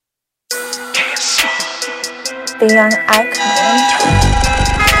the young icon.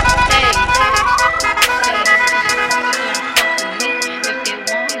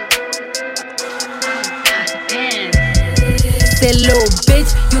 That little bitch,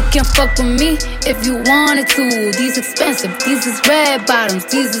 you can fuck with me if you wanted to. These expensive, these is red bottoms,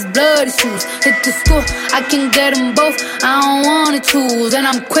 these is bloody shoes. Hit the school, I can get them both, I don't wanna choose. And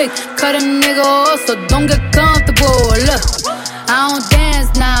I'm quick, cut a nigga off, so don't get comfortable. Look, I don't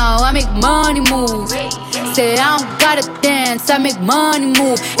dance now, I make money move. Say I don't gotta dance, I make money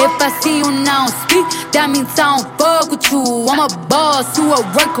move. If I see you now speak, that means I don't fuck with you. I'm a boss, you a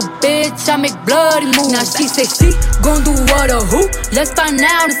worker, bitch, I make bloody moves. Now she say she gon' do what or who? Let's find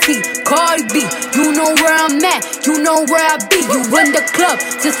out and see. Cardi B, you know where I'm at, you know where I be. You in the club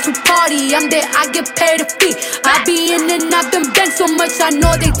just to party, I'm there, I get paid a fee. I be in and out them banks so much, I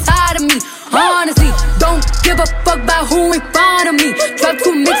know they tired of me. Honestly, don't give a fuck about who in front of me. Drop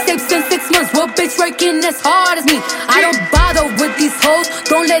 2 mixtapes in 6 months, what bitch working as hard as me? I don't bother with these hoes,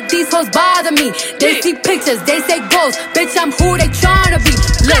 don't let these hoes bother me. They see pictures, they say goals, bitch I'm who they tryna be.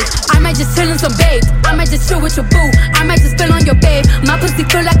 Look, I might just chill in some babe, I might just chill with your boo, I might just spill on your babe. My pussy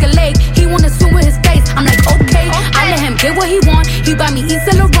feel like a lake, he wanna swim with his face. I'm like okay, I let him get what he want. He buy me Yves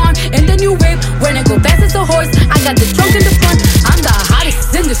Saint Laurent and the new whip. When it go fast as a horse, I got the trunk in the front. I'm the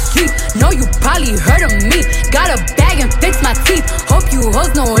hottest in the street, know you probably heard of me. Got a bag and fix my teeth, hope you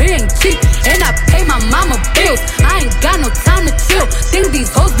hoes know it ain't cheap. And I pay my mama bills, I ain't got no time to chill. Think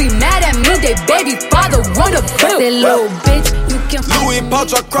these hoes be mad at me, they baby father wanna bill. That little bitch, you can Louis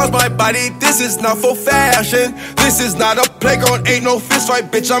pouch across my body, this is not for fashion. This is not a playground, ain't no fist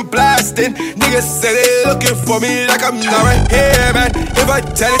fight, bitch, I'm blasting. Niggas say they looking for me like I'm not right here, man. If I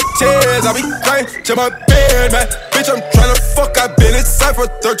tell it tears, I'll be crying to my bed, man. Bitch, I'm tryna fuck, I've been inside for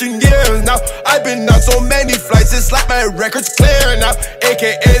 13 years now. I've been on so many flights, it's like my record's clear now.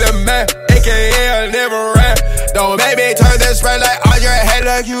 AKA the man, AKA I never ran. Don't make me turn this red light on your head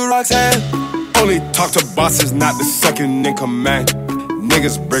like you Roxanne. Only talk to bosses, not the second in command.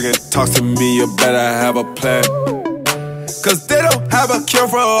 Niggas bringing talks to me, you better have a plan. Cause they don't have a cure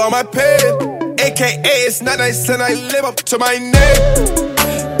for all my pain. AKA it's not nice and I live up to my name.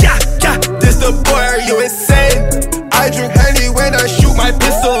 Yeah, this the boy, are you insane? I drink Henny when I shoot my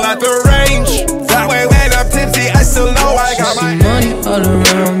pistol at the range. That way when I'm tipsy, I still know I got my money all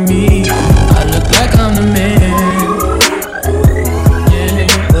around me. I look like I'm the man. Yeah,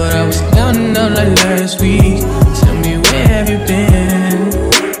 but I was counting up like last week. Tell me where have you been?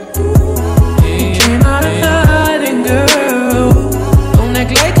 Yeah, came out of hiding, girl. Don't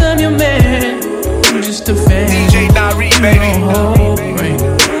act like I'm your man. I'm just a fan. DJ Nari, baby.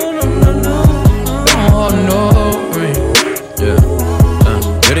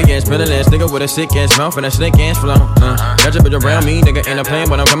 Spillin' ass nigga with a sick ass mouth and a snake ass flow. Got your bitch around me, nigga, ain't a plan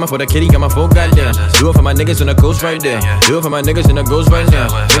when I'm coming for the kitty. Got my full goddamn. Do it for my niggas in the coast right there. Do it for my niggas in the ghost right now.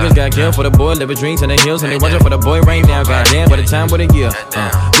 Niggas got killed for the boy, living dreams in the hills, and they watchin' for the boy right now. Goddamn, by the time with a year.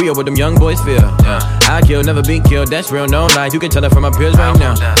 We are what them young boys feel. I kill, never be killed, that's real, no lie. You can tell it from my peers right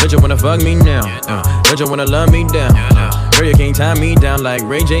now. Bitch, you wanna fuck me now. Bitch, you wanna love me down. Girl, you can't tie me down like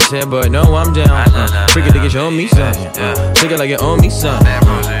Ray J said, but no, I'm down. Freaky niggas, you owe me something. Take it like you owe me something.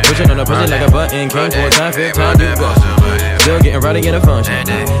 Pushing on the pussy like a button, came for a time, fifth time, you go. Still getting rowdy in a function.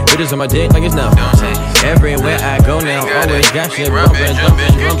 Bitches on my dick like it's nothing. Everywhere I go now, always got shit bumping,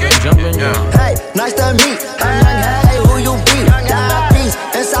 jumping. Hey, nice to meet. I'm like, hey, who you be? Down east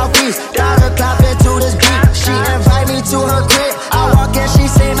and southeast, got her clapping to this beat. She invite me to her crib. I walk in, she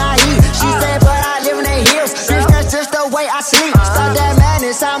say my heat. She say, but I live in the hills. Bitch, that's just the way I sleep. Start that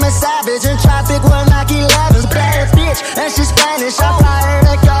madness, I'm a savage. In traffic with Mac 11s. Bad bitch, and she Spanish. I fly her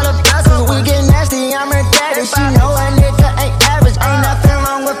like all the blessings. We get nasty, I'm her daddy. She know a nigga ain't average. Ain't nothing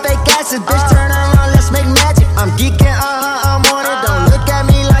wrong with fake acid. Bitch, turn around, let's make magic. I'm geeking, I'm on it. Don't look at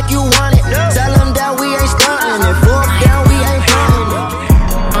me like you want it. Tell them that we ain't stuntin'. If we're down, we ain't playing.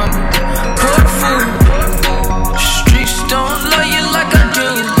 Cook food. Streets don't love you like I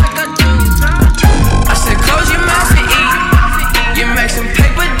do. I said close your mouth and eat. You make some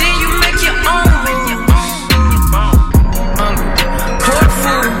paper, then you make your own rules. Cook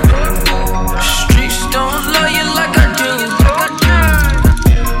food. Streets don't love you like I do.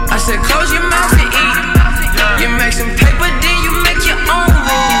 I said close your mouth and eat. You make some paper, then you make your own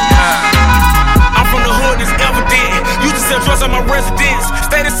rules. I'm from the hood, it's evident. Used to sell drugs at my residence.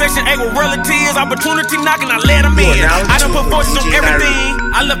 Stayed in section 8 with relatives. Opportunity knocking, I let them in. I done put forces on everything.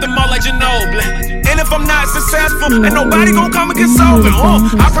 I left them all like Ginobili. And if I'm not successful, ain't nobody gon' come and get sober.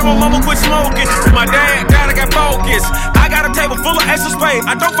 I pray my mama quit smoking. With my dad, I got focus. I got a table full of extra space.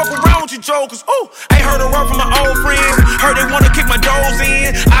 I don't fuck around with you jokers. Ooh, ain't heard a word from my old friends. Heard they wanna kick my doors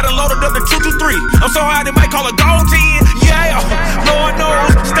in. I done loaded up up to 223. I'm so high they might call a gold 10. Yeah, Lord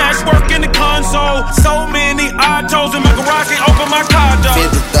knows, stash work in the console. So many autos in my garage, can't open my car door.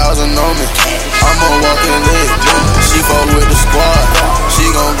 50,000 on me, I'm a walking lick. She fuck with the squad, she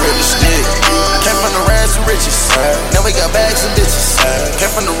gon' grip the stick. Came from the rags to riches, now we got bags of bitches.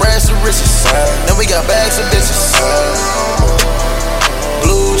 Came from the rags to riches, now we got bags of bitches.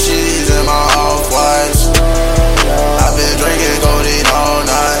 Blue cheese in my off-whites. I've been drinking codeine all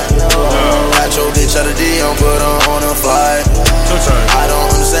night. Got your bitch out of D, I'm put her on a flight. I don't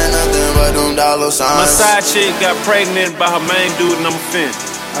understand nothing but them dollar signs. My side chick got pregnant by her main dude and I'm offended.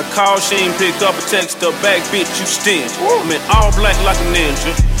 I called, she ain't picked up, a text her back, bitch, you stingy. I'm in all black like a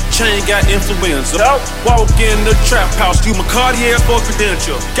ninja. Chain got influenza. Walk in the trap house, you my Cartier for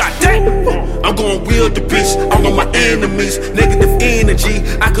credential. God damn, I'm gon' wield the bitch. I'm on my enemies. Negative energy,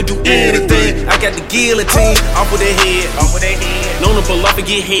 I could do anything. I got the guillotine off of their head, off of their head. Known to pull off and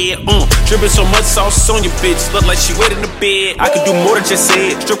get head. Drippin' so much sauce on your bitch, look like she wet in the bed. I could do more than just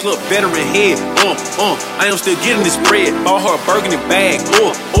say it. Strip club veteran head. I am still getting this bread. Bought her a burgundy bag.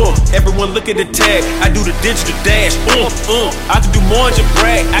 Everyone look at the tag. I do the digital dash. I could do more than just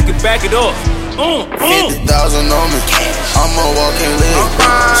brag. I can back it up. 50,000 on me, I'm a walking lick.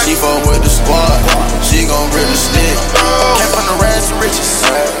 She fuck with the squad, she gon' grip the stick. Came from the rags to riches,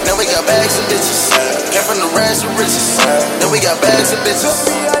 now we got bags of bitches. Came from the rags to riches, now we got bags of bitches.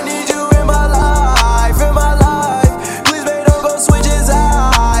 I need you in my life, in my life. Please, babe, don't go switch his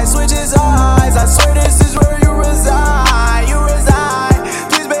eyes, switch his eyes. I swear this is where you reside, you reside.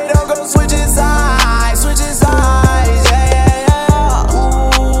 Please, babe, don't go switch his eyes, switch his eyes.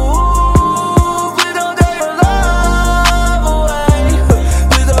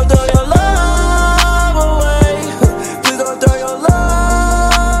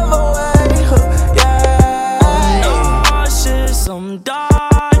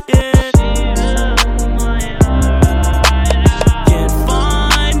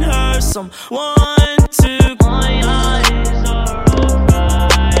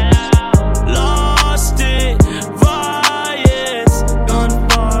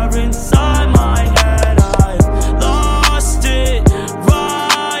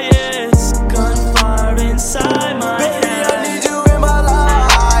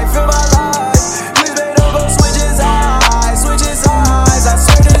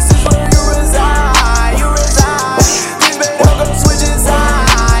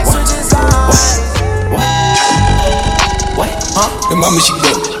 Mama, she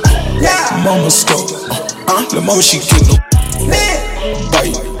dope. Mama stole. The mama, she get no.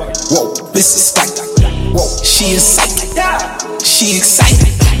 Bite. Whoa, this is like. Whoa, she is psychic. She excited.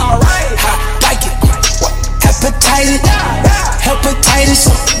 Alright, like it. What? Hepatitis.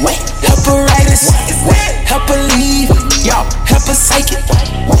 Hepatitis. Hepatitis. Hepaleave. Y'all, hepapsychic.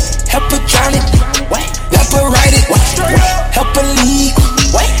 Hepadronic. Heparitis. Hepaleave.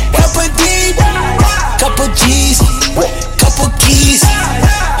 Hepad. Couple G's. Couple keys,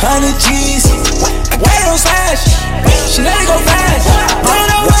 100 G's. I got it on slash. She let it go fast. Don't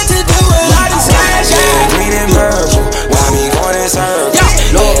know what to do with all this cash. Green and purple, got me going in circles.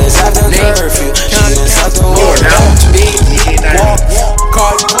 Niggas after curfew, she inside the world. Big walk,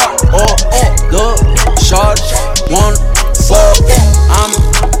 car, look, short, 1, 4. I'm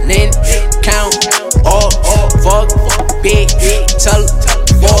in count, fuck, big, tell,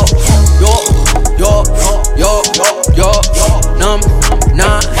 yo, number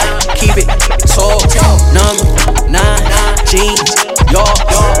 9, keep it tall, number 9, jeans, yo,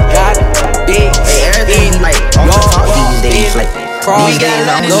 got it, big, everything like on the talk these days, like these days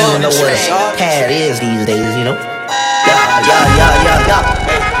I don't even know what pad is these days, you know? Yeah.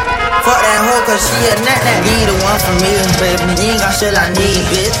 Fuck that hoe, cause she a nut that be the one for me, baby. You ain't got shit I need,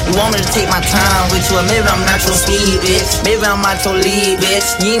 bitch. You want me to take my time with you, or maybe I'm not your speed, bitch. Maybe I'm not your lead,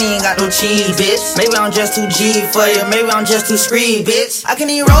 bitch. You ain't got no cheese, bitch. Maybe I'm just too G for you, maybe I'm just too screed, bitch. I can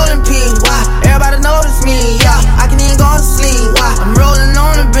even roll in peace, why? Everybody notice me, yeah. I can even go to sleep, why? I'm rolling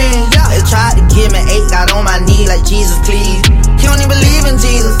on the beam, yeah. They tried to give me 8, got on my knee like Jesus, please. He don't even believe in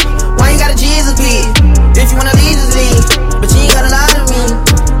Jesus. Why you got a Jesus, please? If you wanna leave, just leave. But you ain't got a lot of me.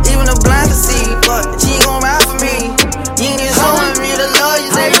 Even a blind can see, but she ain't gon' ride for me. You ain't even showing me the love you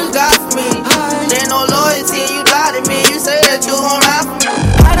say you got for me. There ain't no loyalty, you lied to me. You say that you gon' ride for me.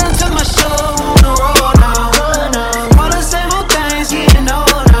 I done took my show on the road now. All the same old things, you know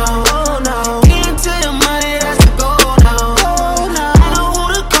now. Get into your money, that's the goal now. I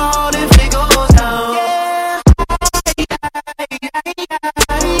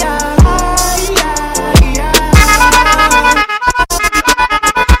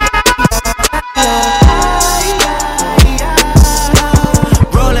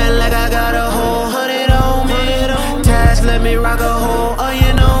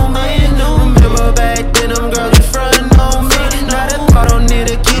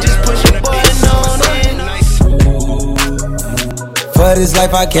For this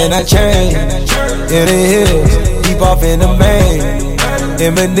life I cannot change. In the hills, deep off in the main.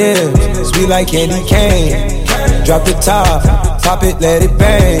 M&M's, sweet like candy cane. Drop the top, pop it, let it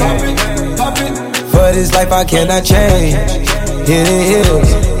bang. For this life I cannot change. In the hills,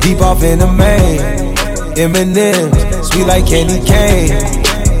 deep off in the main. M&M's, sweet like candy cane.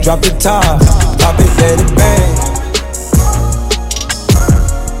 Drop the top, pop it, let it bang.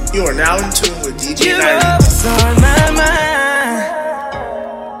 You are now in tune with DJ You 90. know what's on my mind.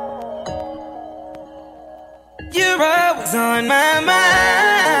 You're always on my mind.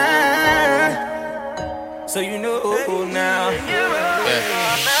 So you know now.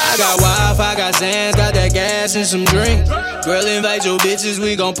 I got Wi-Fi, got Zans, got that gas and some drink. Girl, invite your bitches,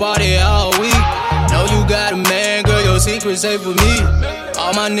 we gon' party all week. Know you got a man, girl, your secret safe with me.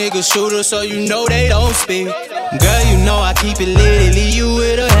 All my niggas shooters, so you know they don't speak. Girl, you know I keep it lit, leave you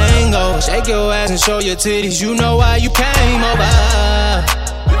with a hangover. Shake your ass and show your titties, you know why you came over.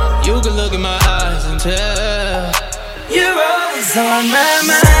 You can look in my eyes and tell. You're always on my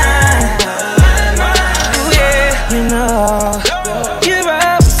mind. Ooh, yeah, you know. You're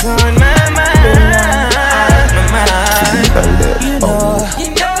always on my mind. You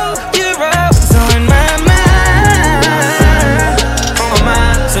know. You're always on my mind. On my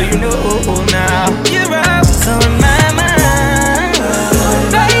mind, so you know now. You're always on my mind.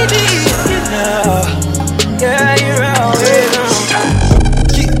 Baby, you know. Yeah, you're always on.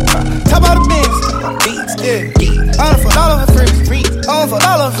 Top of the beans, yeah. All of her friends, all of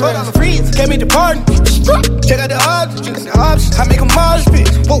her friends. Came in the party, check out the options. I make them all spit.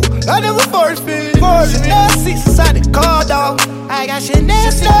 Whoa, I never force fit. Chanel seats inside the car, dog. I got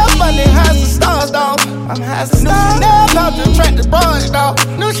Chanel stuff, money, high some stars, dog. I'm high some stars. Chanel about to attract the bras, dog.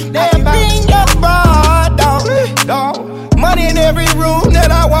 New Chanel about to your broad, dog. Money in every room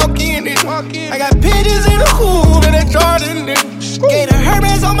that I walk in. I got pictures in the hood and a Jordan. Gave the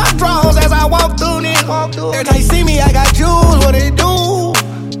Hermes on my drawers as I walk through this. Every time you see me, I got jewels. What it do?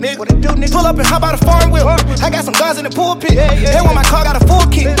 Nigga, pull up and hop out a farm wheel. I got some guns in the pulpit. And when my car got a full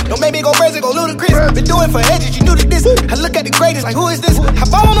kit. Don't make me go crazy, go ludicrous. Been doing for edges, you knew that this. I look at the greatest, like who is this? I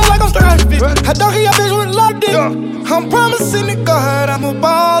follow them like I'm starting to bitch. I dunk in your bitch with a lot of dick. I'm promising to God I'ma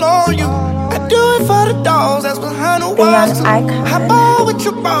ball on you. I do it for the dogs that's behind the walls too. I ball with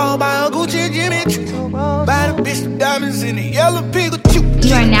your ball, buy a Gucci Jimmy Choo. Buy the bitch the diamonds in the yellow Pikachu.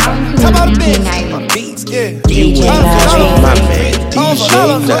 You are now in tune with DJ 90. DJ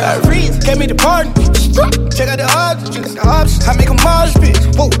Friends came in the party. Check out the options. I make them all spit.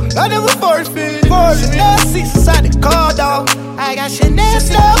 Whoa, I never force fit. Chanel seats inside the car, dog. I got Chanel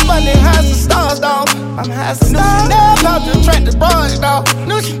stuff, money, high some stars, dog. I'm high some stars. Chanel about to attract the bras, dog.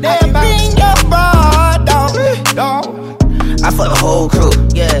 New Chanel about to your broad, dog. I fuck the whole crew,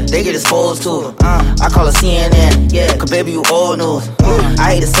 yeah, they get exposed to it. I call her CNN, yeah, cause baby you old news.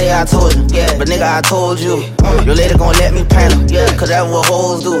 I hate to say I told you, yeah, but nigga I told you. Your lady gon' let me paint her, yeah, cause that's what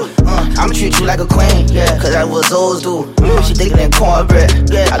hoes do. I'ma treat you like a queen, yeah, cause that's what hoes do. She thinkin' that cornbread,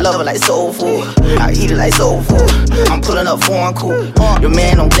 yeah, I love her like soul food. I eat it like soul food. I'm pulling up foreign cool. Your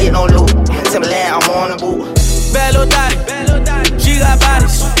man don't get no loot. Timberland, I'm on the boot. Bad little Dottie, she got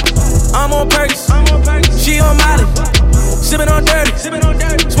bodies. I'm on Perks, she on Molly. Sippin' on dirty,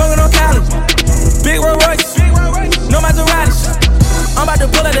 smoking on Cali. Big Rolls Royce, no Maseratis. I'm about to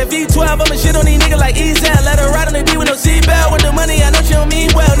pull out that V12, I'ma shit on these niggas like E-Zell. Let her ride on the D with no seatbelt. With the money, I know she don't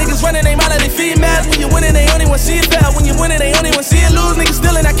mean well. Niggas running, they mouth like they females. When you winning, they only want see it fail. When you winning, they only want see it lose. Niggas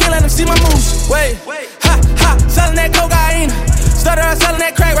stealing, I can't let them see my moves. Wait, ha, selling that cocaine. Started out selling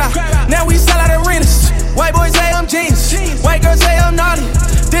that crack rock. Now we sell out arenas. White boys say I'm genius. White girls say I'm naughty.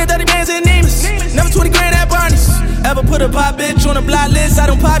 Did 30 bands in Nemus. Never 20 grand at Barney's. Ever put a pop bitch on a block list? I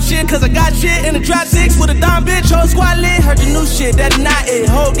don't pop shit, cause I got shit in the drop 6 with a dumb bitch. Whole squad lit, heard the new shit, that is not it.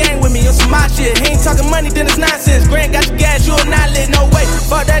 Whole gang with me on some my shit. He ain't talking money, then it's nonsense. Grant got your gas, you are not lit, no way.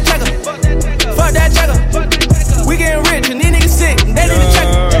 Fuck that checker, fuck that checker. We getting rich and these niggas sick, they need to check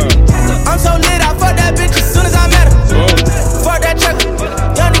it. I'm so lit, I fuck that bitch as soon as I met her. Fuck that checker,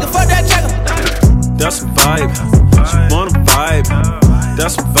 young nigga, fuck that checker. That's a vibe, she wanna vibe.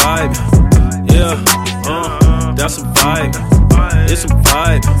 That's a vibe, yeah, that's a vibe, it's a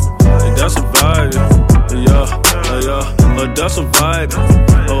vibe, and that's a vibe, yeah, that's a vibe,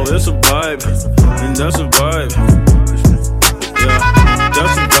 oh, it's a vibe, and that's a vibe, yeah,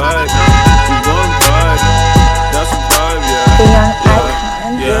 that's a vibe, we want vibe, that's a vibe, yeah,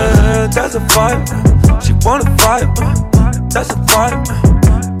 yeah, that's a vibe, she wanna vibe, that's a vibe,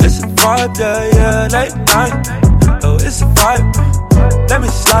 it's a vibe, yeah, late night, oh, it's a vibe. Let me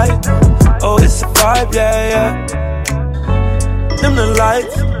slide, oh it's a vibe, yeah. Dim the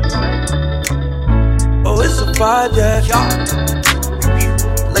lights, oh it's a vibe, yeah.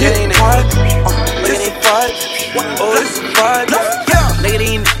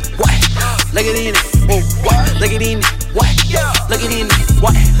 Look at these niggas, oh, what? Look at these niggas, what? Look at these niggas,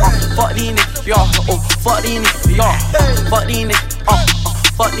 what? Fuck these niggas, y'all. Oh, fuck these niggas, y'all. Fuck these niggas,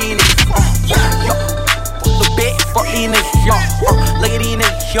 fuck these niggas, y'all. The bitch, fuck these niggas, y'all. Look at these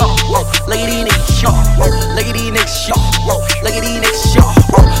niggas, y'all. Look at these niggas, y'all. Look at these niggas, y'all. Look at these niggas, y'all.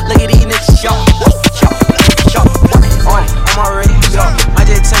 Look at these niggas, y'all. I'm already, yo. Might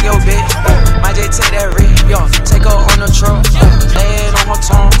just take your bitch, might just take that rig, yo. Take her on the truck, lay it on her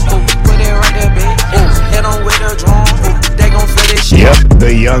tongue, put it right there, bitch. Hit on with the drum, they gon' feel this shit. Yep,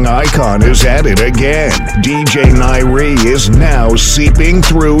 the young icon is at it again. DJ Nairi is now seeping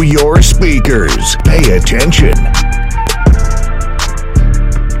through your speakers. Pay attention.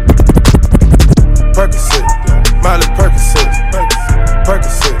 Percocet, Miley Percocet,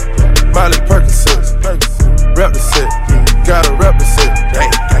 Percocet, Miley Percocet, represent, gotta represent.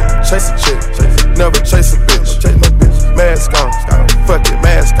 Chase a chick, never chase a bitch. Mask on, fuck it,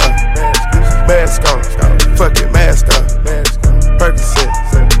 mask on. Mask on, fuck it, mask on. Percocet,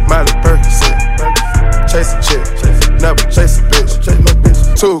 Miley Percocet. Chase a chick, never chase a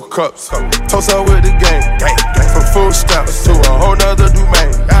bitch. 2 cups, toast her with the gang. From food stamps to a whole nother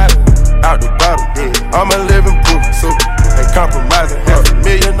domain. Out the bottom, I'm a living proof. Ain't compromising,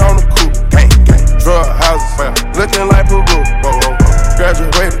 $500,000 on the coupe. Drug houses, looking like Peru.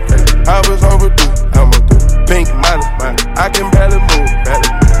 Graduated, I was overdue. I'm a pink Miley, I can barely move.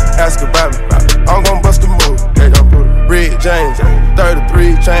 Ask about me, I'm gon' bust a move. Red James,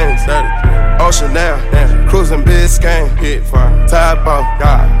 33 chains. Ocean now, cruising Biscayne. Tide ball,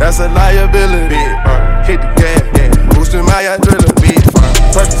 that's a liability. Hit the gas, boosting my adrenaline.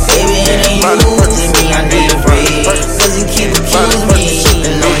 Baby, it ain't you losing me, I know you're free. Cause you keep accusing me,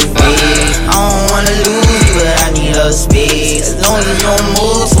 even though you're free. I don't wanna lose you, but I need a space. As long as you don't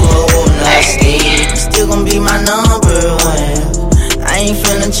move to a whole nother state, you still gon' be my number one. I ain't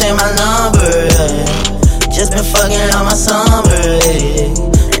finna change my number, just been fucking on my summer,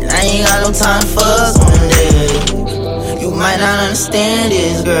 and I ain't got no time for us one day. You might not understand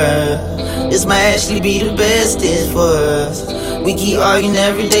this, girl. This might actually be the bestest for us. We keep arguing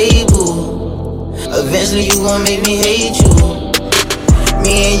every day, boo. Eventually you gon' make me hate you.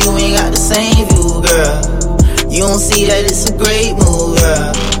 Me and you ain't got the same view, girl. You don't see that it's a great move,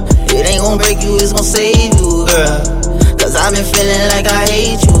 girl. It ain't gon' break you, it's gon' save you, girl. Cause I've been feeling like I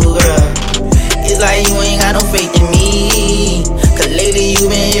hate you, girl. It's like you ain't got no faith in me. Cause lately you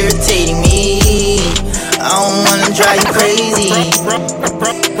been irritating me. I don't wanna drive you crazy.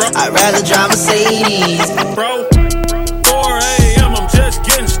 I'd rather drive Mercedes. Bro, 4 a.m. I'm just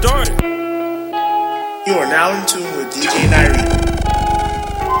getting started. You are now in tune with DJ Nairi.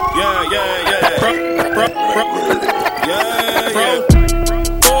 Yeah. Bro. Yeah.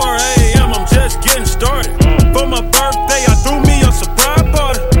 4 a.m. I'm just getting started. For my birthday, I threw me a surprise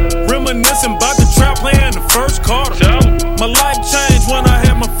party. Reminiscing about the trap playing the first quarter. My life changed when I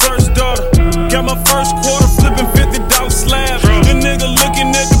had my first daughter. Got my first quarter flipping $50 slabs. The nigga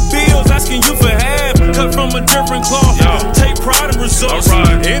looking at the bills, asking you for half. Cut from a different cloth. Take pride in results.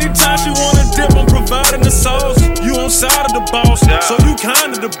 Anytime she wanna dip, I'm providing the sauce. You on side of the boss, so you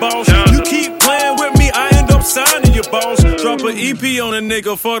kinda the boss. You keep playing with me, I end up signing your boss. Drop an EP on a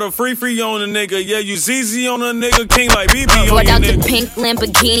nigga for the free on a nigga. Yeah, you ZZ on a nigga, king like BB on Brought a out nigga. the pink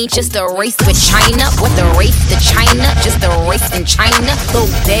Lamborghini, just a race with China. What the race to China? Just a race in China. Little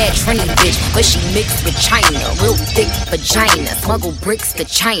bad Trini bitch, but she mixed with China. Real thick vagina, smuggle bricks to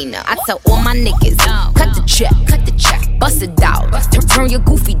China. I tell all my niggas, cut the check, bust it out. Turn your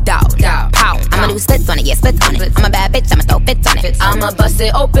goofy dog, pow. I'ma do splits on it, yeah, splits on it. I'm a bad bitch, I'ma throw fits on it. I'ma bust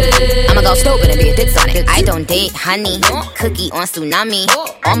it open, I'ma go stupid and be a dicks on it. I don't date honey, cookie on tsunami.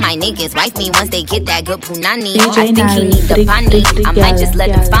 All my niggas wife me once they get that good punani. I think he need the bunny, I might just let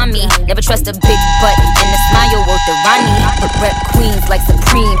him find me. Never trust a big butt and a smile worth the Ronnie. Rep queens like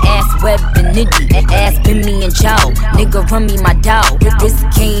Supreme, ass Web and Niggy. Ass been me and Joe, nigga run me my dough. This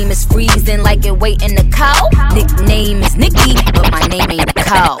game is freezing like it waiting the cow. Nickname is Nicky, but my name ain't a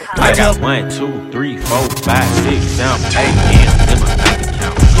cow. I got 1, 2, 3, 4, 5, 6, 7, 8 in my bank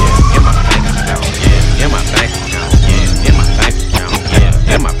account. Yeah, in my bank account. Yeah, in my bank account. Yeah, in my bank account.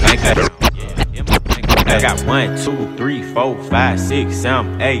 Yeah, in my bank account. Yeah, in my bank account. I got 1, 2, 3, 4, 5, 6,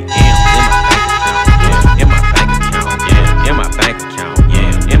 7, 8 in my bank account. Yeah, in my bank account.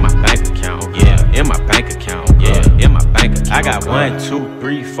 Yeah, in my bank account. Yeah, in my bank account. Yeah, in my bank account. I got 1, 2,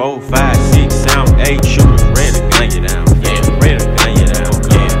 3, 4, 5, 6, 7, 8 shooters ready to gun you down. Yeah, ready to gun you down.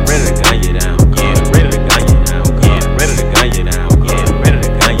 Yeah, ready to gun you down. Yeah, ready to gun you down. Yeah, ready to gun you down. Yeah, ready to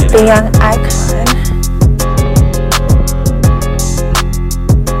gun you down. The young icon.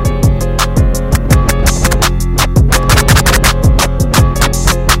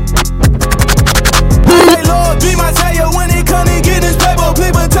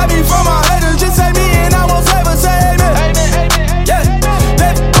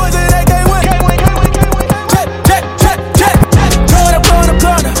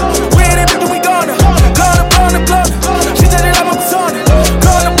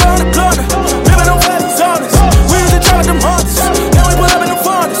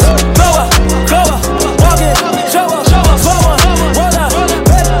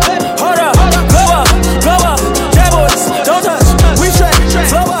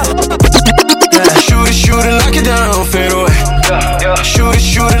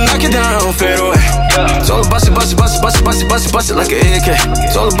 bust it like an AK.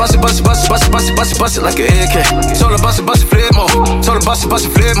 Told her bust it like an AK. Told her bust it, flip more. Told her bust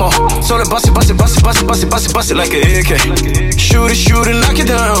it, flip more. Told her bust it like an AK. Shoot it, knock it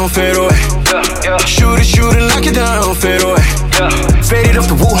down, fade away. Shoot it, knock it down, fade away. Faded up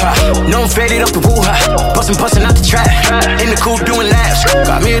the woo-ha, no I'm faded up the woo-ha. Bustin' out the trap, in the coupe doing laps.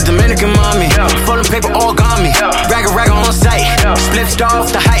 Got me a Dominican mommy, folding paper all got me. Rag on site, split star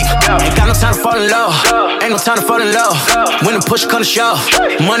off the hype. Ain't got no time to fall in love, ain't no time to fall in love. When the push come to shove,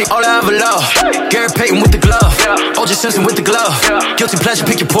 money all I ever love. Gary Payton with the glove, O.J. Simpson with the glove. Guilty pleasure,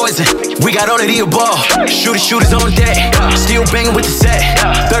 pick your poison. We got all of the above. Shooters on deck, still banging with the set.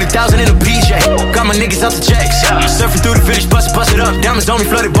 30,000 in a PJ, got my niggas out the checks. Surfing through the village, bust it up. Diamonds on me,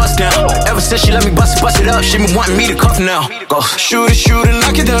 flooded, bust down. Ever since she let me bust it up, she been wanting me to cuff now. Go shoot it,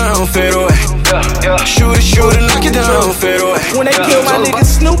 knock it down, fade away. Shoot it, knock it down, fade away. When they kill my nigga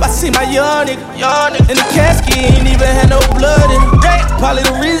Snoop, I see my young nigga. And the casket ain't even had no blood in it. Probably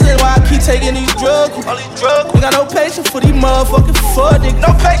the reason why I keep taking these drugs. We got no patience for these motherfucking fuck niggas.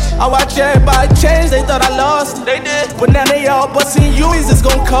 No patience. I watch everybody change, they thought I lost it. They did. But now they all busting U's, it's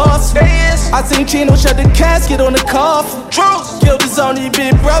gon' cost me. I seen Chino shut the casket on the coffin. Killed his only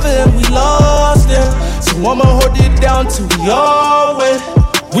big brother and we lost him. So I'ma hold it down till we all win.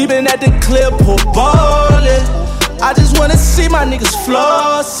 We been at the clip, ballin'. I just wanna see my niggas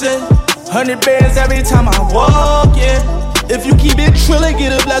flossin'. 100 bands every time I walk in. If you keep it trillin',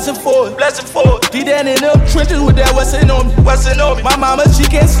 get a blessing for it. Be down in them trenches with that Westin on me. My mama, she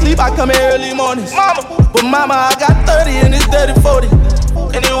can't sleep, I come here early mornings. But mama, I got 30 and it's 30-40.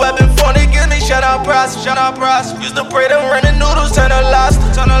 Any weapon phone they give me, shout out price. Used to pray them ramen noodles, turn to lobster.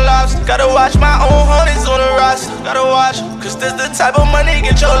 Gotta watch my own honeys on the roster. Gotta watch, cause this the type of money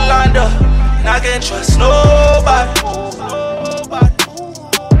get you lined up. And I can't trust nobody.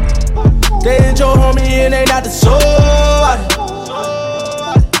 They ain't your homie and they not the soul.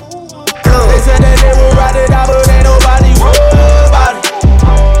 They said that they would ride it out, but ain't nobody worried about it.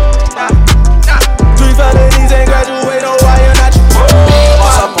 3 felonies ain't graduate, no why you're not you.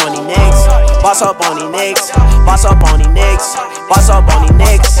 Boss up on these niggas, boss up on these niggas, boss up on these niggas, boss up on these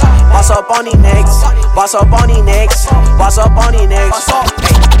niggas, boss up on these niggas, boss up on these niggas, boss up on these niggas.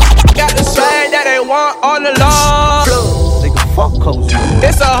 Got the swag that they want on the law. Fuck coach.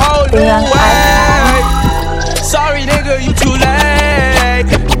 It's a whole new way. Sorry nigga, you too late.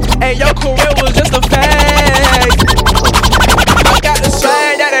 And your career was just a fake. I got the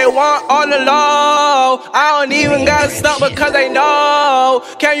swag that they want on the low. I don't even gotta stop because they know.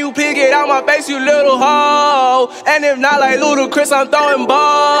 Can you pick it out my face, you little hoe? And if not like Ludacris, I'm throwing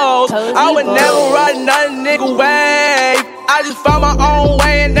balls. I would never ride another nigga wave. I just found my own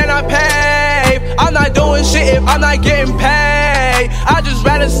way and then I pave. I'm not doing shit if I'm not getting paid. I just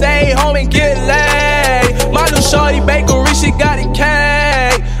rather stay home and get laid. My new shorty bakery, she got a K.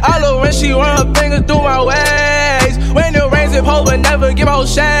 I love when she run her fingers through my waist. When it rains, it holds, but never give out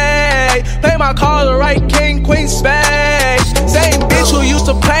shade. Play my cards right, king, queen, spade. Same bitch who used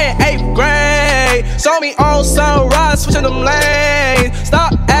to play in 8th grade. Saw me on Sunrise, switching them lanes.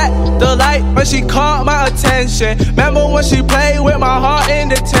 Stop at the light when she caught my attention. Remember when she played with my heart in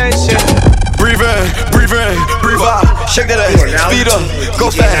detention. Breathe in, breathe out, shake that ass, speed up, go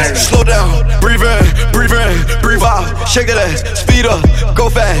fast, slow down. Breathe in, breathe out, shake that ass, speed up, go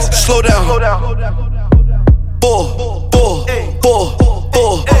fast, slow down. 4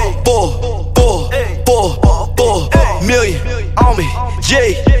 million on me,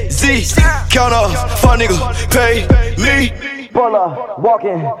 Jay-Z, count up, fuck nigga, pay me. Pull up,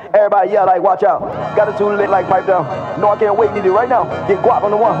 walking, everybody yell like watch out. Got it too lit like pipe down. No, I can't wait, need it right now. Get guap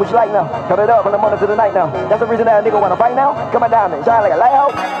on the one, what you like now? Cut it up from the morning to the night now. That's the reason that a nigga wanna fight now. Come on down and shine like a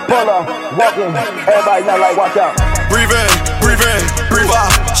lighthouse. Pull up, walking, everybody yell like watch out. Breathe in, breathe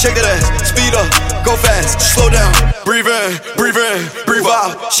out, shake that ass, speed up, go fast, slow down. Breathe in, breathe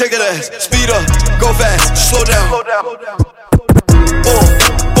out, shake that ass, speed up, go fast, slow down.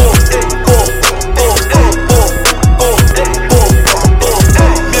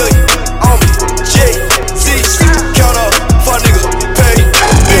 Million on me, Jay-Z, count up, fuck nigga, pay me.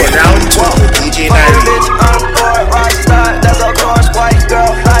 You are now in tune with DJ Nyree. Bitch, I'm bored, rock star, that's of course. White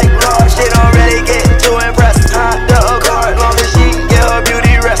girl, like Lord, she don't really get too impressed. The accord, long as she get her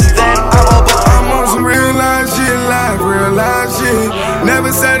beauty rest. Then I'm on some real life shit,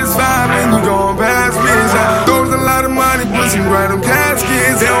 never satisfied when you gon' pass me. Throws a lot of money, put some random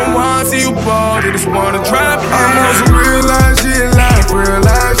caskets. They don't wanna see you ball, they just wanna trap. I'm on some real life shit,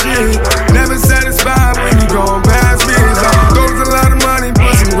 never satisfied when you gon' pass me. Throws a lot of money,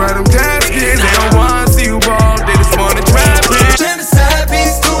 put some random caskets. They don't wanna see you ball, they just wanna trap. Genocide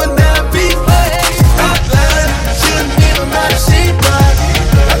beats doing that beat. Rock line, shouldn't be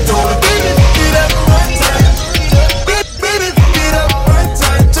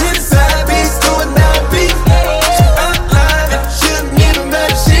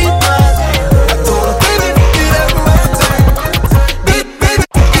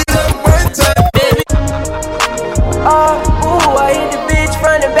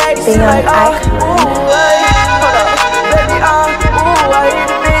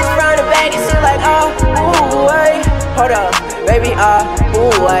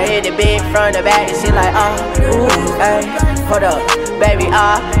ooh, I hit the beat from the back and she like, ooh, ay, hold up, baby,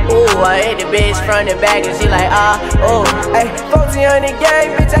 ooh, I hit the bitch from the back and she like, ooh, ay, 1400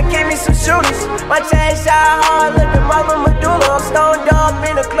 game, bitch, I give me some shooters. My chain shot hard, look at mama medulla. I'm stoned up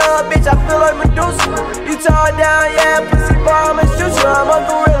in the club, bitch, I feel like Medusa. You tall down, yeah, pussy bomb and shoot you, I'm a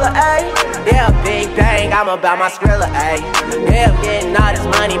gorilla, ay. Yeah, big bang, I'm about my Skrilla, ay. Yeah, I'm getting all this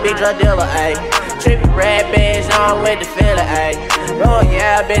money, big drug dealer, ay. Trippy red bitch, on with the feeling, ay. Oh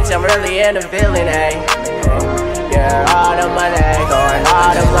yeah, bitch, I'm really in the feeling, ay. Yeah, all the money, going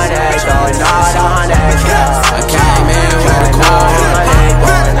all the money, going all the money, yeah. I came in with a car,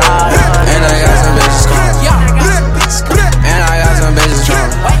 and I got some bitches calling. And I got some bitches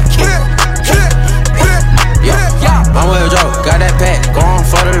trolling. I'm with Joe, got that pack, going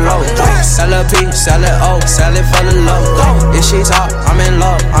for the low. Sell a P, sell it O, sell it for the low. If she talk, I'm in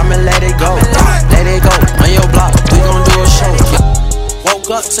love, I'ma let it go. Let it go, on your block, we gon' do a show. Woke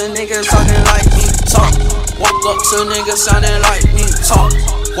up to niggas talking like me, talk. Woke up to niggas sounding like me, talk.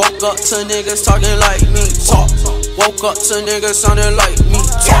 Woke up to niggas talking like me, talk. Woke up to niggas sounding like me,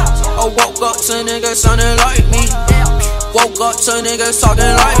 talk. I woke up to niggas sounding like me. Woke up to niggas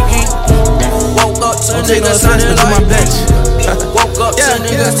talking like me. Woke up to niggas sounding like me. Woke up to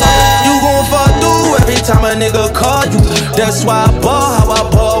niggas talking. You gon' fall through every time a nigga call you. That's why I ball how I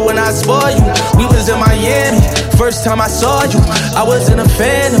ball when I spoil you. We was in Miami, first time I saw you. I was in a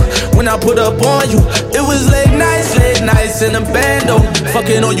phantom when I put up on you. It was late nights in the bando.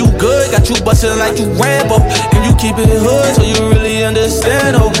 Fucking on you good, got you bustin' like you Rambo. And you keep it hood so you really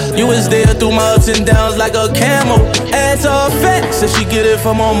understand, oh. You was there through my ups and downs like a camel. Ass all fat, said she get it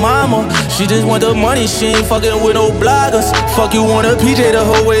from her mama. She just want the money, she ain't fucking with no bloggers. Fuck you on a PJ the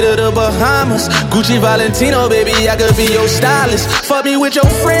whole way to the Bahamas. Gucci Valentino, baby, I could be your stylist. Fuck me with your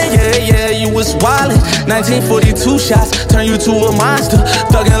friend, yeah, you was wildin'. 1942 shots, turn you to a monster.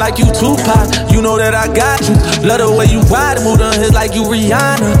 Thuggin' like you Tupac, you know that I got you. Love the way you ride, move on his like you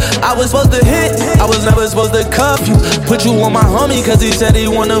Rihanna. I was supposed to hit, I was never supposed to cuff you. Put you on my homie, cause he said he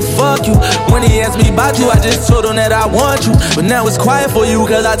wanna fuck you. When he asked me about you, I just told him that I want you. But now it's quiet for you,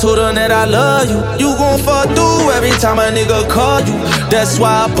 cause I told him that I love you. You gon' fall through every time a nigga call you. That's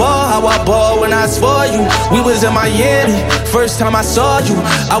why I ball how I ball when I spoil you. We was in Miami, first time I saw you.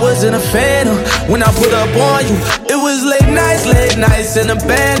 I was in a phantom when I put up on you. It was late nights in the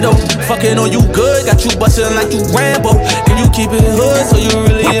bando. Fucking on you good, got you bustin' like you Rambo. And you keep it hood so you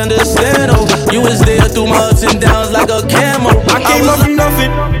really understand, oh. You was there through my ups and downs like a camo. I came up from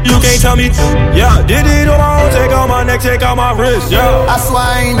nothing, you can't tell me. Yeah, did it on my own, take out my neck, take out my wrist, yeah. I swear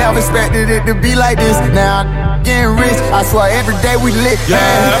I ain't never expected it to be like this. Now I'm getting rich, I swear every day we lit.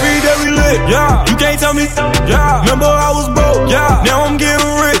 Yeah, every day we lit, yeah. You can't tell me, yeah. Remember I was broke, yeah. Now I'm getting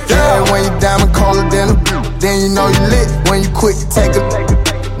rich, yeah. When you diamond colder than a then you know you lit. When you quit to take a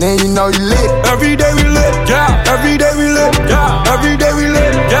then you know you lit. Every day we lit, yeah. Every day we lit, yeah. Every day we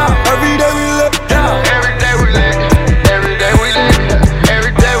lit, yeah. Every day we lit, yeah. Every day we lit. Every day we lit.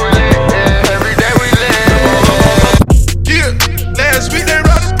 Every day we lit. Yeah. Every day we lit. Yeah, last week they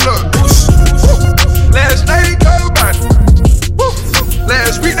robbed the plug. Last night they got about it.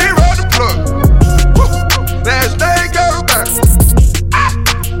 Last week they robbed the plug. Last night they got about it.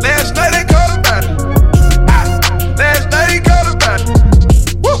 Last night they got about it. Last night they got about it.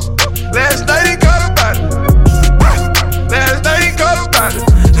 Last night they got about it. Last night they got about it.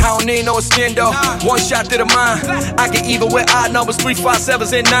 I don't need no extendo, one shot to the mind. I get even with odd numbers, 3, 5,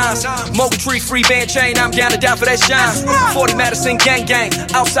 7s, and 9s. Mobile tree, free band chain, I'm down to die for that shine. 40 Madison gang,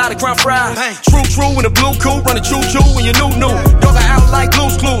 outside the Crown Fry. True, in the blue coupe, running choo-choo when you new. Dog out like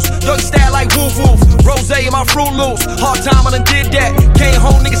Blue's Clues, dog style like woof. Rose in my Fruit Loops, hard time I done did that. Came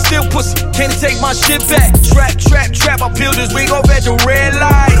home, nigga still pussy, can't take my shit back. Trap, I peeled this wig over at the red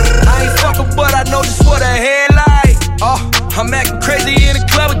light. I ain't fucking, but I know just what a headlight. I'm acting crazy in the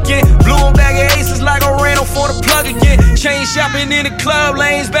club again. Blew on bag of aces like I ran off on the plug again. Chain shopping in the club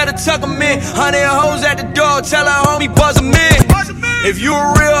lanes, better tuck them in. 100 hoes at the door, tell her homie buzz them in. If you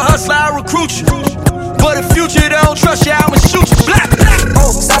a real hustler, I'll recruit you. But if future don't trust you, I'ma shoot you. Blah, blah.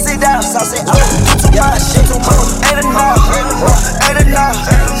 Oh, sauce it down, sauce it up. Yeah, shit, ain't enough.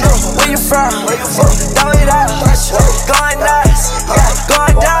 Where you from? Throw it out. Going nuts,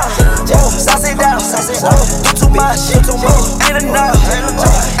 going down. Sauce it down, do too much. Ain't enough.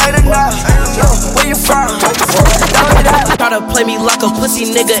 Where you from? Throw it out. Try to play me like a pussy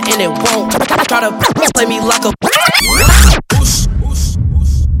nigga and it won't. Try to play me like a.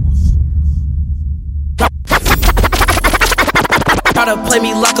 Try to play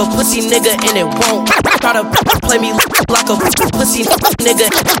me like a pussy nigga and it won't. Try to play me like a pussy nigga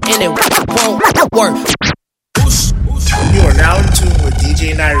and it won't work. You are are now in tune with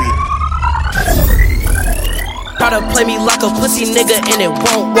DJ Nairi. Try to play me like a pussy nigga and it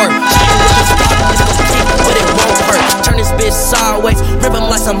won't work. But it won't hurt. Turn this bitch sideways, rip him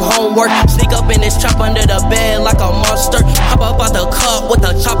like some homework. Sneak up in this trap under the bed like a monster. Hop up out the cup with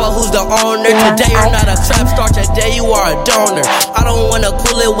the chopper, who's the owner? Today you're not a trap star, today you are a donor. I don't wanna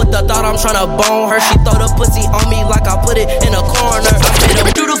cool it with the thought I'm tryna bone her. She throw the pussy on me like I put it in a corner. I made him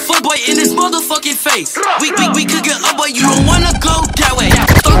do the fuckboy in his motherfucking face. We could get up, but you don't wanna go that way.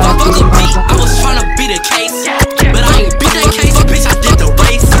 Fuck a beat, I was tryna beat a case. But I ain't beat that case, bitch, I did the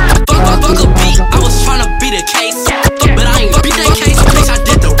race. Fuck a beat, I was tryna beat a case. But I ain't beat that case, bitch, I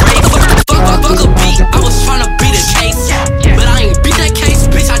did the race. Fuck a beat, I was tryna beat a case. But I ain't beat that case,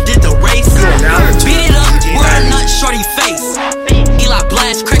 bitch, I did the race. Beat it up, wear a nut, shorty face. Eli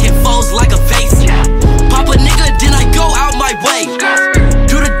blast, cracking foes like a vase. Pop a nigga, then I go out my way.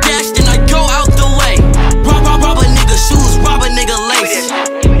 Do the dash, then I go out the way. Rob a nigga shoes, rob a nigga lace.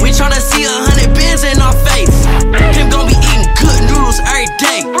 We tryna see 100 bands in our face. Him gon' be eating good noodles every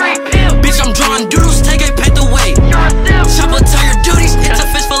day. Bitch, I'm drawing doodles, take a path away. Chopper tell your duties, it's a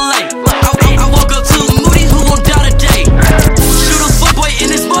fish fillet. I walk up to Moody, who gon' die today. Shoot a fuckboy in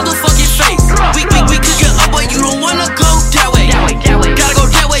his motherfucking face. We could get up, but you don't wanna go that way. Gotta go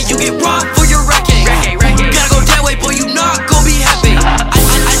that way, you get robbed for your racket. Gotta go that way, boy, you not gon' be happy.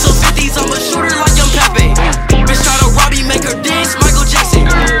 I sold 50s, I'm a shooter like I'm Pepe. Bitch try to rob me, make her dance, Michael Jackson.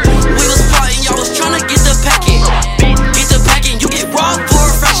 We was plotting, y'all was tryna get the packet. Get the packet, you get robbed for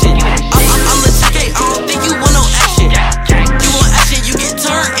a fraction. I'm the ticket, I don't think you want no action. You want action, you get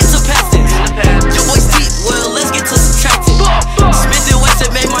turned into passes. Your boy's deep, well, let's get to subtracting. Smith and Wesson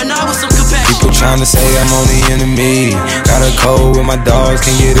made my night with some compassion. People tryna say I'm on the enemy. Got a code with my dogs,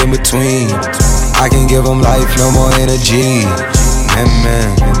 can't get in between. I can give them life, no more energy.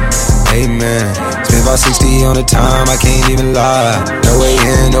 Amen, amen. Spent about 60 on the time, I can't even lie. No way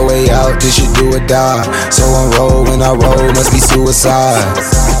in, no way out, this shit do or die. So I roll, when I roll, must be suicide.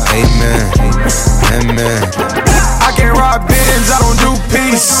 Amen, amen. I can't rob bins, I don't do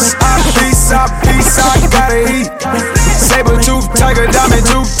peace. I gotta eat. Saber tooth, tiger, diamond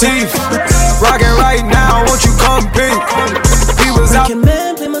tooth teeth. Rockin' right now, won't you come peek? He was out. Can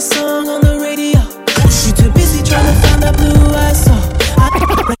man play my song on the radio? She too busy trying to find that blue I saw.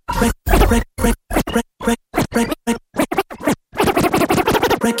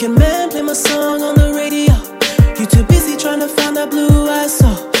 Can man play my song on the radio? You too busy trying to find that blue I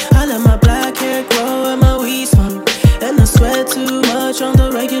saw. I let my black hair grow and my weed smoke, and I sweat too much on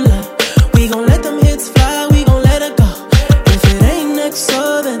the regular. We gon' let them hits fly, we gon' let it go. If it ain't next,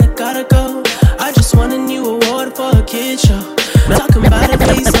 so then it gotta go. I just won a new award for a kid show. Talking about a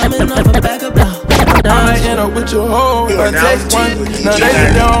face, I'm in off a bag of blow. I end up with your hoe if I take one. Now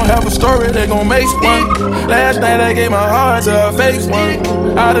they don't have a story, they gon' make one. Last night I gave my heart to a fake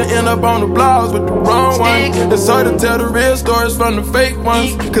one. I done end up on the blogs with the wrong one. It's hard to tell the real stories from the fake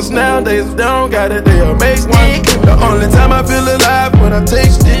ones, cause nowadays they don't got it, they'll make one. The only time I feel alive when I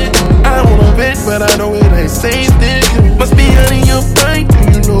taste it. I don't wanna vent, but I know it ain't safe then. Must be out in your brain, do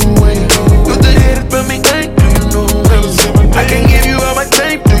you know where you go? Put the head from me, do you know where I can give you all my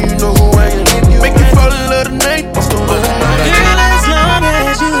tape, do you know who I am? Make you fall in love tonight. Girl, as long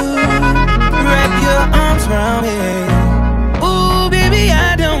as you wrap your arms around me, ooh, baby,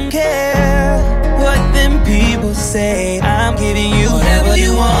 I don't care what them people say. I'm giving you whatever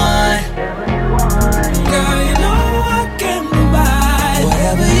you want. Girl, you know I can provide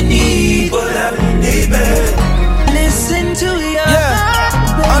whatever you need. Whatever you need, baby. Listen to your heart,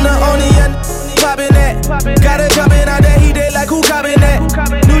 baby. I'm the only one poppin' that. Got her jumping out that heat, they like who coppin' that?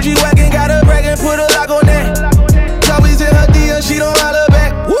 New G-Wagon got her bragging, put a lock on that. Always in her DM, she don't holler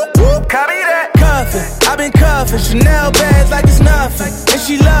back. Whoop, whoop, copy that. Cuffin', I been cuffin', Chanel bags like it's nothing. And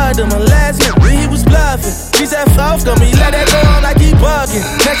she loved him, her last name, he was bluffing. She said, fuck on me, let that go on like he bugging.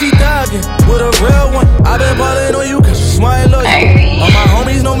 Now she thuggin' with a real one. I been ballin' on you, cause you smart and loyal. All my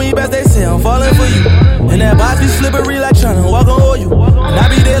homies know me best, they say I'm fallin' for you. And that box be slippery like tryna walk on oil. And I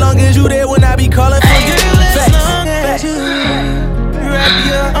be there long as you there when I be callin' for you. As long as you wrap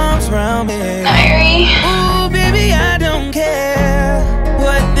your arms around me, ooh, baby, I don't care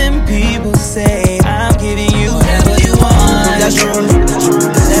what them people say. I'm giving you whatever you want. That's true.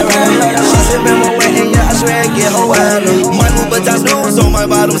 That's right. She sippin' my way and yeah, I swear I get her wilder. My Uber that's nose on my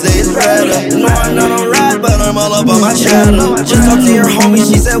bottom say it's redder. No, I'm not on ride, but I'm all up on my cheddar. Just talked to your homie,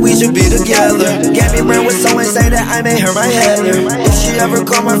 she said we should be together. Gave me rent with someone, say that I made her my header. If she ever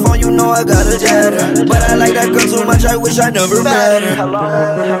call my phone, you know I got a jetter. But I like that girl too much, I wish I never met her.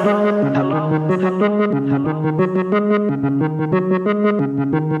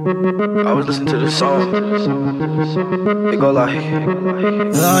 I was listening to this song. It go like,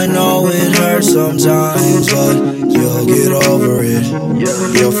 I know it hurts sometimes, but you'll get over it.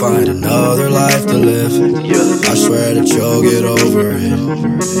 You'll find another life to live. I swear that you'll get over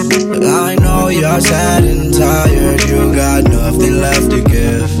it. I know you're sad and tired, you got nothing left to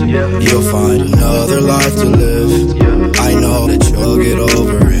give. You'll find another life to live. I know that you'll get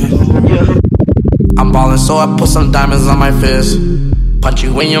over it. I'm ballin', so I put some diamonds on my fist. Punch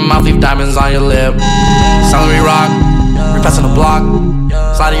you in your mouth, leave diamonds on your lip. Celery rock, repressing the block.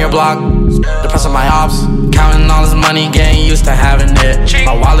 Sliding your block, depressing my ops. Counting all this money, getting used to having it.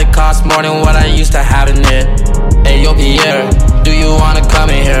 My wallet costs more than what I used to having it. Hey, yo, Pierre, do you wanna come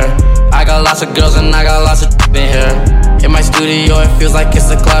in here? I got lots of girls and I got lots of in here. In my studio, it feels like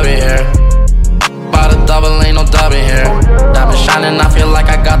it's a club in here. About a double, ain't no dub in here. Diamond shining, I feel like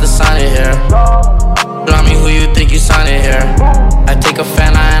I got the sun in here. Draw me who you think you signing here. I take a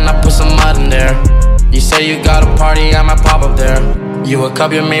fan and I put some mud in there. You say you got a party, I might pop up there. You a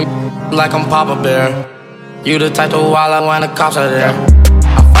cup your main like I'm Papa Bear. You the type to wild out when the cops are there.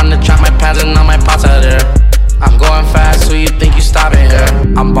 I'm fun to trap my pants and all my pots are there. I'm going fast, who you think you stopping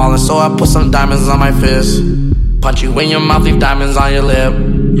here? I'm ballin', so I put some diamonds on my fist. Punch you in your mouth, leave diamonds on your lip.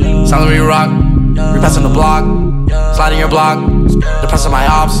 Celery rock, repressing the block. Sliding your block, depressing my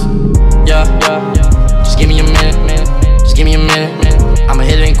ops. Yeah. Just give me a minute. Just give me a minute. I'ma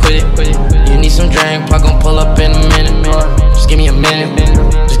hit it and quit it. You need some drink, plug gon' pull up in a minute. Just give me a minute.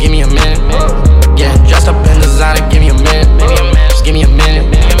 Just give me a minute. Yeah, dressed up in designer, give me a minute. Just give me a minute.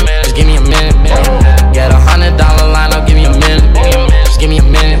 Just give me a minute. Yeah, the $100 line up, give me a minute. Just give me a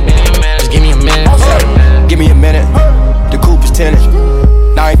minute. Just give me a minute. give me a minute. The coupe is tinted,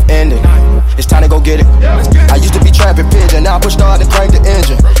 now ain't ending. It's time to go get it. I used to be trapping pigeon, now I push start and crank the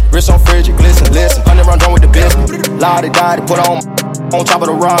engine. Wrist on frigid, glisten, listen. 100 round drum with the biscuit. Loud it died, put on top of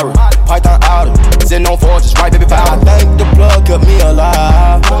the Rari. Python outer, sitting on forges, right baby power. I think the plug kept me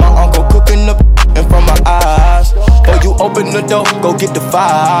alive. My uncle cooking up in front of my eyes. Oh, you open the door, go get the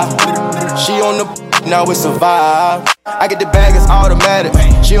fire. She on the now it's a vibe. I get the bag, it's automatic.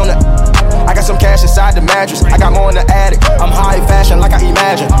 She on the I got some cash inside the mattress. I got more in the attic. I'm high fashion like I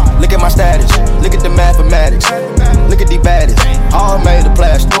imagine. Look at my status. Look at the mathematics. Look at the baddies. All made of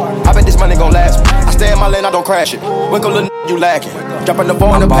plastic. I bet this money gon' last me. I stay in my lane, I don't crash it. Winkle little you lacking. Jump in the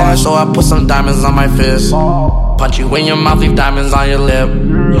ball in the past. So I put some diamonds on my fist. Punch you in your mouth, leave diamonds on your lip.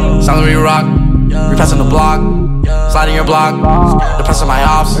 Celery rock, repressing the block. Sliding your block, depressing my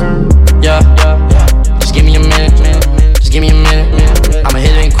ops. Yeah. Just give me a minute. Just give me a minute. I'ma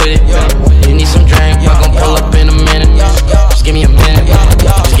hit it and quit it. You need some drink, I'm gon' pull up in a minute. Just give me a minute.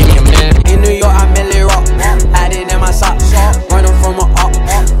 Just give me a minute. In New York, I merely rock. I did in my socks. Running from a up,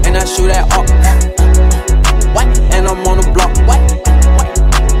 and I shoot that up. And I'm on the block.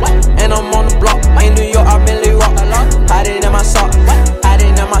 And I'm on the block. In New York, I merely rock. I did in my sock. I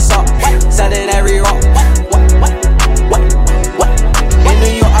did in my sock. Sell it every rock. In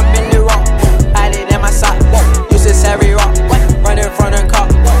New York, I merely rock. I did in my sock. Use this every rock. Running from the cop.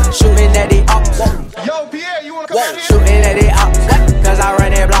 Shooting at the ops. Yo, Pierre, you wanna come out here? Shooting at the ops. Cause I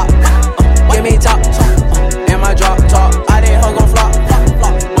run that block. Give me top. In my drop top. I did her gon' flop.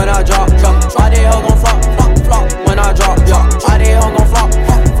 When I drop. I did her gon' flop. When I drop. I did her gon' flop.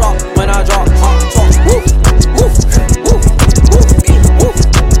 When I drop.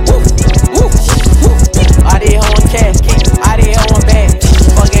 I did her on cash. I did her on bag.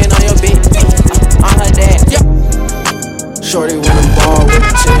 Fucking on your bitch. I'm her dad. Shorty wanna ball with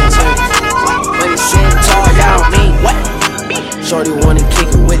the team. When it's in tall, y'all me. Shorty wanna kick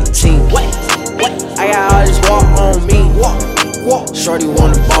it with the team. I got all this walk on me. Shorty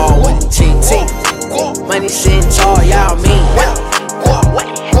wanna ball with the team. Money sitting tall, y'all me.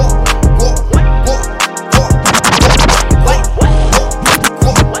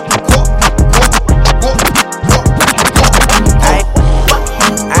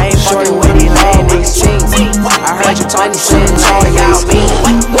 I ain't fucking with these lame niggas teams. I heard you money sitting tall, y'all me.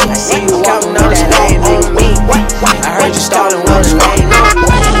 I see you counting on that lame nigga me. I heard you starting with a lame nigga.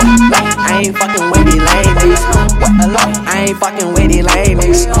 I ain't fucking with these lame niggas. I ain't fucking with these lame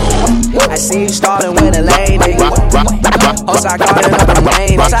niggas. I see you starting with a lame nigga. Hoes I caught it up in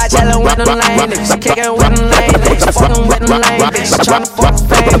lane. I Chillin' with them lame niggas, kickin' with them lame niggas, fuckin' with them lame bitches, tryna fuck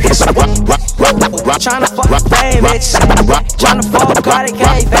fame bitches, tryna fuck fame bitches, tryna fuck Cardi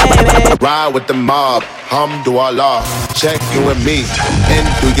K, baby. Ride with the mob, hamdulillah. Check you and me, and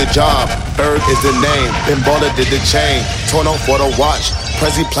do your job. Bird is the name, Pinballer did the chain. Torn on for the watch,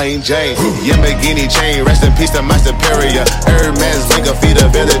 Prezi plain Jane. Yamagini chain, rest in peace to my superior. Hermes Linga feed a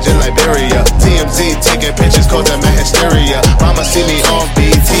village in Liberia. TMZ taking pictures, causing my hysteria. Mama see me on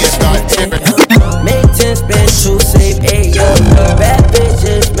BT and start tearing. Make 10 spend 2, save 8, yeah. Bad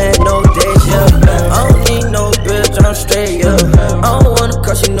bitches, man, no days, yeah. I don't need no bitch, I'm straight, yeah. I don't wanna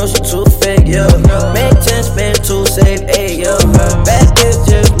cause she know she too fake, yeah. Make 10 spend 2, save 8, yeah. Bad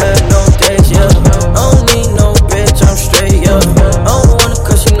bitches, man, no days, yeah. I don't need no bitch, I'm straight, yeah. I don't wanna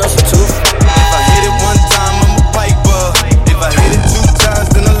cause she know she too fake. If I hit it one time, I'm a piper. If I hit it 2 times,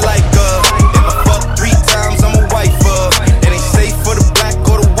 then I like her. If I fuck 3 times, I'm a wifer. It ain't safe for the black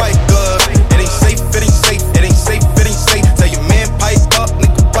or the white girl. It ain't safe, it ain't safe, it ain't safe, it ain't safe. Tell your man pipe up,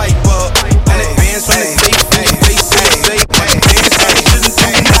 nigga pipe up. And advance on the safe, face, safe. Dance on the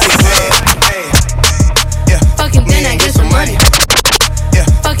shouldn't do nice. Fuck him, then I get some money.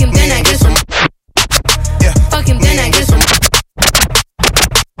 Fuck him, then I get some. Fuck him, then I get some.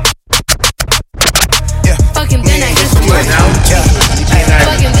 Fuck him, then I get some money.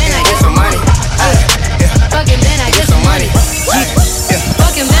 Fuck him, then I get some money. Fuck him, then I get some money.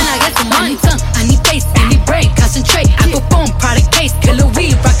 Fuck him, then I get some money. I need face, I need brain, concentrate. I go phone, product case, killer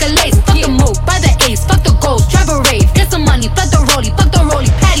weed, rock a lace. Fuck the move, buy the ace, fuck the goals, drive a rave. Get some money, fuck the rollie,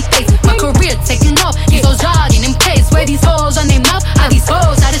 patty face. My career taking off, these hoes jogging in place. Where these hoes on their mouth, are these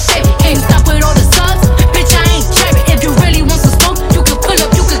hoes out of shape? Can't stop with all the subs, bitch, I ain't cherry. If you really want some smoke, you can pull up,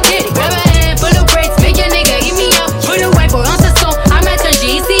 you can get it. Grab a hand full of braids, make your nigga eat me up. Put a white boy on the song, I'm at the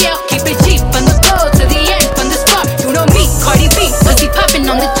GCL. Keep it cheap from the floor to the end, from the start. You know me, Cardi B, pussy popping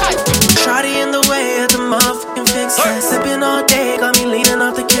on the chart. Shawty in the way of the motherfucking fix that. Sipping all day, got me leaning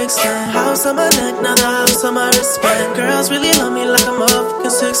off the kickstand. House on my neck, now the house on my wristband. Girls really love me like a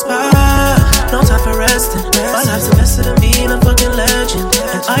motherfucking 6'5". No time for resting. My life's invested in being a fucking legend,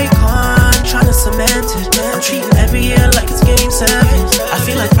 an icon, trying to cement it. I'm treating every year like it's game 7. I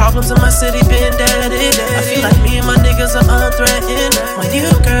feel like problems in my city been dead. I feel like me and my niggas are unthreatened. My new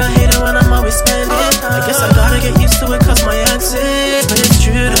girl hate it when I'm always spending. I guess I gotta get used to it cause my exes. But it's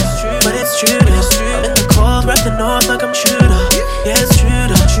true though, but it's true though. I'm in the cold, rep the north like I'm true though. Yeah, it's true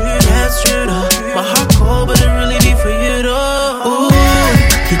though, yeah, it's true though. My heart cold, but it really be for you though. Ooh,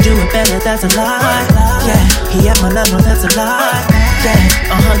 he do it better, that's a lie. Yeah, he at my level, that's a lie. Yeah,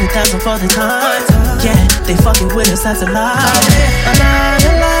 100,000 for the time. Yeah, they fucking with us, that's a lie. A lie,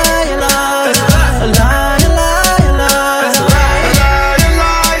 a lie, a lie, a lie, a lie, a lie.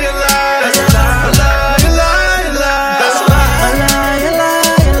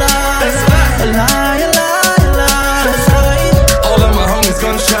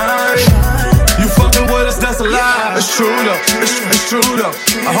 It's true though, it's true though.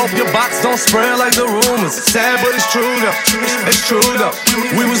 I hope your box don't spread like the rumors. Sad but it's true though, it's true though.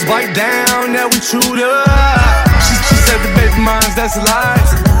 We was bite down, now we chewed up. She said the baby moms, that's a lie.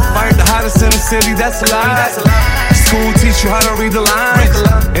 Find the hottest in the city, that's a lie. School teach you how to read the lines.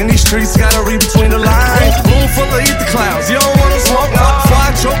 In these streets, gotta read between the lines. Room full of ether clouds, you don't wanna smoke. Before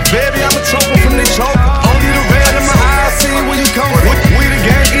I choke, baby, I'ma choke from the choke. Only the red in my eyes, see where you come from. We the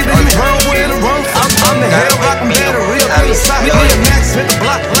gang, either you run with the run. I'm the hell rockin' better, real thing inside. Me and Max hit the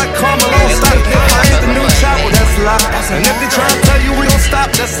block like Carmelo stop. If I ain't the new chopper, that's a lie. And if they try to tell you we gon' stop,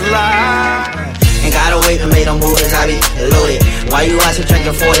 that's a lie. Ain't gotta wait to make them moves, I be loaded. Why you out here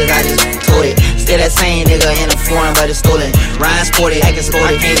drinking 40s, I just told it. Still that same nigga in a foreign, but it's stolen. Ryan sporty, acting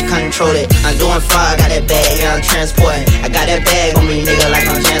sporty, can't control it. I'm doing fire, got that bag, yeah, I'm transporting. I got that bag on me, nigga, like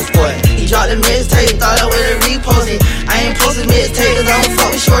I'm transporting. He dropped the mixtape, thought I would've reposted. I ain't posted mixtape, cause I don't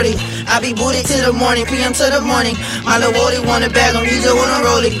fuck with shorty. I be booted to the morning, PM to the morning. My little Wody want a bag on me, just wanna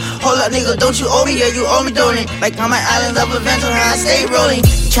roll it. Hold up, nigga, don't you owe me, yeah, you owe me, don't it? Like on my island of adventure, how I stay rolling.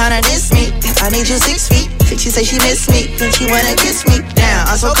 Tryna diss me, I need you 6 feet. She say she miss me, then she wanna kiss me. Damn,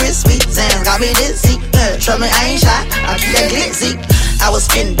 I'm so crispy, Zans got me dizzy. Trouble, I ain't shy, I keep that glitzy. I was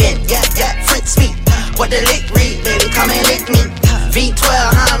spin bent, yeah, Fritz me. What the lick read, baby, come and lick me. V12,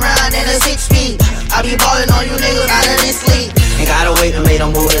 I'm riding in a 6-speed. I be ballin' on you niggas out of this league. Ain't gotta wait to make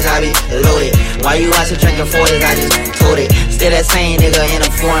them moves, I be loaded. Why you out here drinking 40s, I just told it. Still that same nigga in a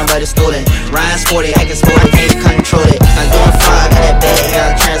foreign, but it's stolen. Ryan sporty, acting sporty, can't control it. I'm doing fire, got that bag,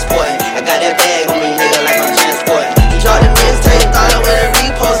 yeah, I'm transporting. I got that bag on me, nigga, like I'm transporting. He dropped the mixtape, thought I would've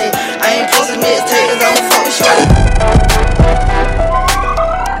reposted. I ain't posted mixtape, cause I don't fuck with shorty.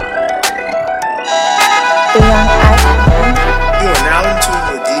 You are now in tune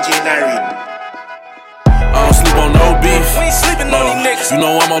with DJ You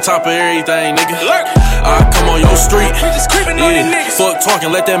know I'm on top of everything, nigga. I come on your street. Fuck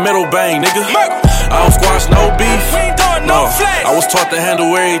talking, let that metal bang, nigga. I don't squash no beef. No, I was taught to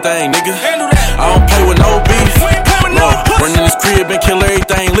handle everything, nigga. I don't play with no beef. No, run in this crib and kill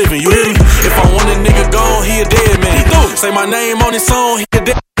everything living, you hear me? If I want a nigga gone, he a dead man. Say my name on his song, he a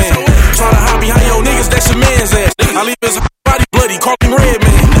dead man. Try to hide behind your niggas, that's your man's ass. I leave his body bloody, call him Red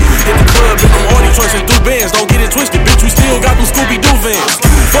Man. Hit the club, in them Audi trucks and through bands. Don't get it twisted, bitch, we still got them Scooby-Doo vans.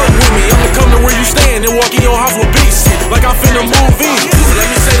 Fuck with me, I'ma come to where you stand and walk in your house with beats, like I'm finna move in. Let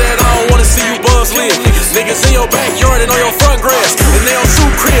me say that I don't wanna see you buzz live. Niggas in your backyard and on your front grass, and they don't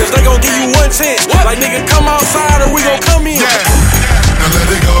shoot cribs, they gon' give you one chance. Like nigga, come outside or we gon' come in. Now let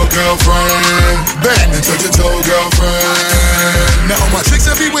it go, girlfriend. Bang and touch your toe, girlfriend. Now all my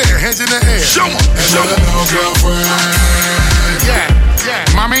chicks everywhere, hands in the air. Show 'em, and show them, no, girlfriend. Yeah.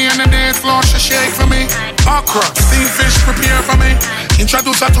 Mommy on the dance floor, she shake for me. Okra, steamed fish, prepare for me.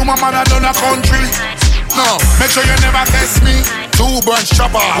 Introduce her to my mother down the country. No, make sure you never test me. 2 bunch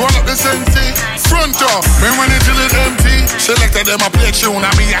chopper, roll up the sensei. Front door, me run it till it's empty. Selected them a play tune, I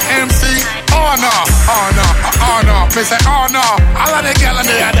be a MC. Oh no, oh no, oh no. Me say oh no, all of the girl in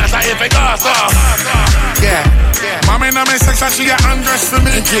there, that's how if it goes off. Yeah. Mommy in my section, she got undressed for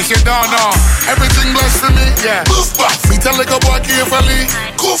me. In case you don't know, everything blessed for me. Yeah. Goof buff, me tell like a boy carefully.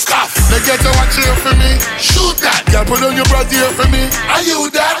 Goof cough, they get to watch here for me. Shoot that, girl, put on your bra here for me. Are you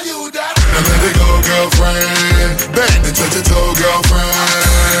that? Are you that? Now let it go, girlfriend. Bang and touch your toe,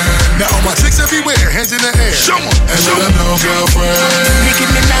 girlfriend. Now all my chicks everywhere, hands in the air. Show 'em, and show them, no, girlfriend. Nicki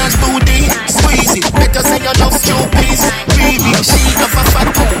Minaj booty, squeeze it. Make her say you love stupid. Baby, she have a fat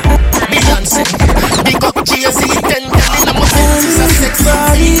boom. Beyonce, big up Jay-Z, 10 girl in my sense is a sex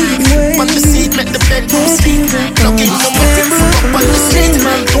scene. On the seat, make the bedroom sleep. Plug in my music, up on the street.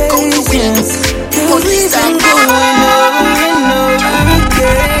 Look out the window, police are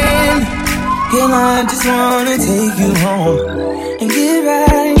Girl, I just wanna take you home and get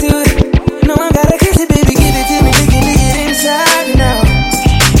right to it. No, I gotta kiss it, baby, give it to me, we can get inside now.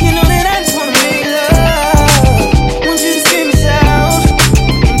 You know that I just wanna make love. Want you to scream and shout,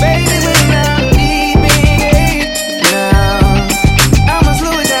 baby, when I need me now. I'ma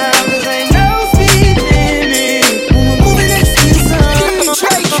slow it down, 'cause ain't no speed limit. When we're moving next to the sun.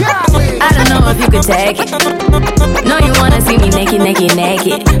 I don't know if you could take it. No, you wanna see me naked, naked,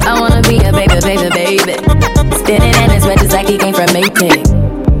 naked. I wanna be a baby, baby, baby. Spinning in his red just like he came from Maytag.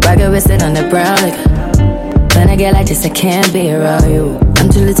 Rocket with it on the brown like. When I get like this, I can't be around you. I'm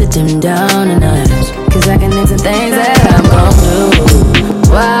too little to dim down a notch, 'cause I can into things that I'm gon' do.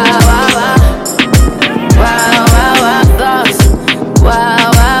 Wow, wow, wow. Wow, wow, wow, thoughts.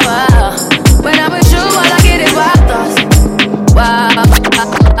 Wow, wow, wow. When I'm with you, all I get is wild thoughts. Wow.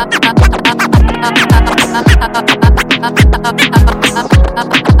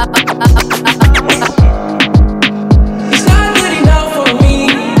 It's not good enough for me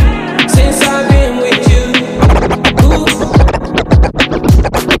since I've been with you. Ooh.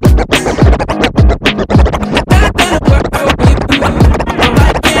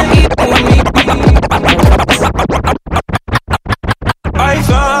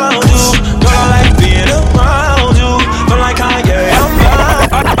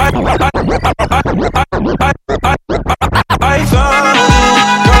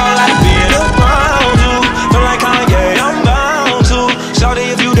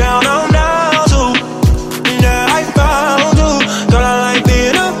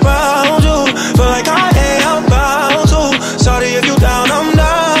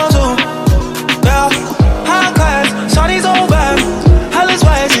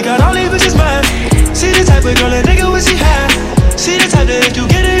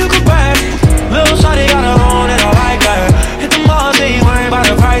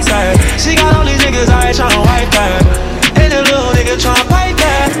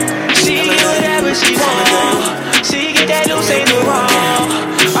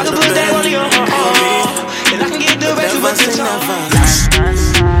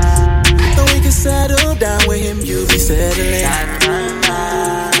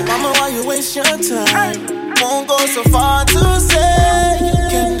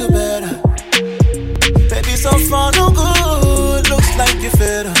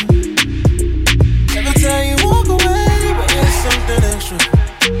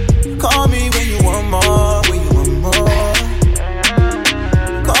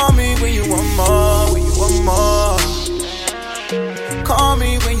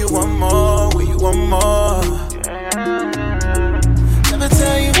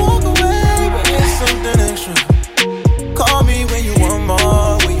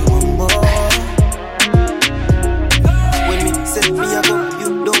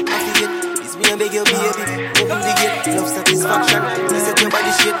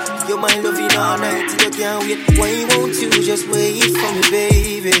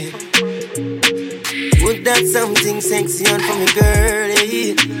 baby. Put that something sexy on for me,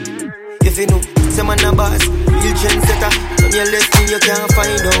 girlie. If you know, say man a boss, real trendsetter. From your left you can't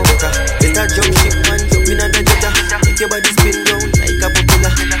find out better. Better jump ship and jump in at the jetta. Make your body spin round like a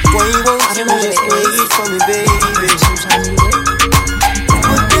propeller. Why won't you just wait for me, baby?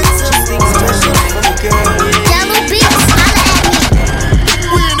 Put that something special for me, girlie. Yellow beats, holla at me.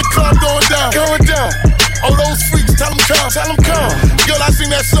 We in the club going down. All those freaks, tell them come. Girl, I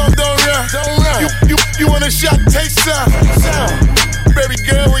sing that song, don't run. You want a shot, taste some. Baby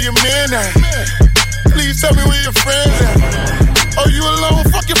girl, where your man at? Please tell me where your friends at. Oh, you alone?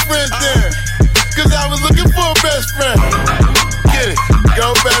 Fuck your friends then. Cause I was looking for a best friend. Get it,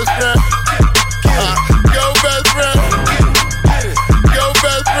 go best friend. Go best friend. Go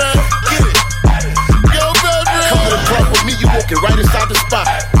best friend. Get it, go best friend. Come to the club with me, you walking right inside the spot.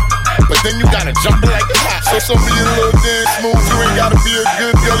 But then you gotta jump it like a hot. So be a little dance smooth. You ain't gotta be a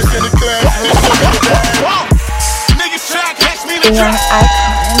good girl that's in the class. Niggas try to catch me in the trap.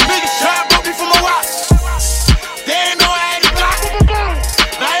 Niggas try to book me for my watch. They ain't know I had a block.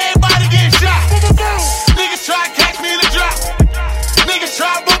 Now everybody getting shot. Niggas try to catch me in the drop. Niggas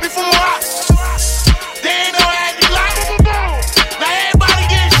try to book me for my watch. They ain't know I had a block. Now everybody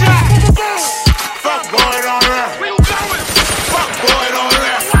getting shot. Fuck boy, don't run. Fuck boy, don't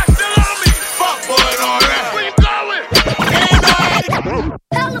run.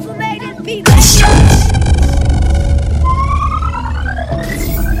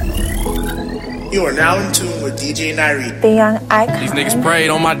 You are now in tune with DJ Nairi. The young icon. These niggas prayed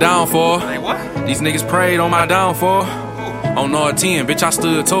on my downfall. These niggas prayed on my downfall. On no 10, bitch, I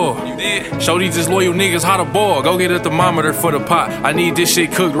stood tall. You did. Show these disloyal niggas how to boil. Go get a thermometer for the pot. I need this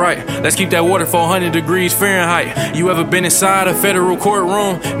shit cooked right. Let's keep that water 400 degrees Fahrenheit. You ever been inside a federal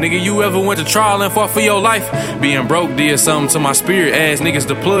courtroom? Nigga, you ever went to trial and fought for your life? Being broke did something to my spirit. Ass niggas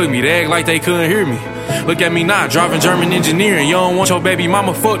to plug me. They act like they couldn't hear me. Look at me now, driving German engineering. You don't want your baby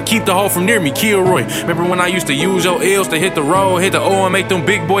mama fucked, keep the hoe from near me. Kilroy. Remember when I used to use your L's to hit the road, hit the O and make them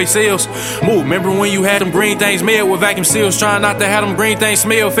big boy sales? Move. Remember when you had them green things made with vacuum seals, trying not to have them green things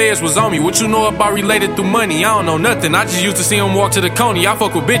smell? Feds was on me. What you know about related through money? I don't know nothing. I just used to see them walk to the Coney. I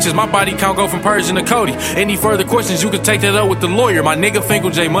fuck with bitches. My body count go from Persian to Cody. Any further questions, you can take that up with the lawyer. My nigga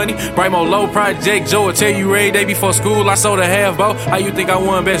Finkel J Money. Brightmo Low Project Joe will tell you every day before school I sold a half bow. How you think I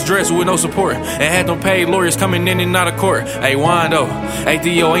won best dress with no support? And had them paid lawyers coming in and out of court. Hey, Wando. Hey,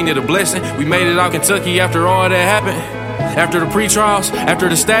 Theo, ain't it a blessing? We made it out Kentucky after all that happened. After the pre-trials, after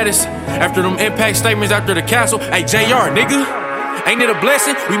the status, after them impact statements, after the castle. Hey, JR, nigga. Ain't it a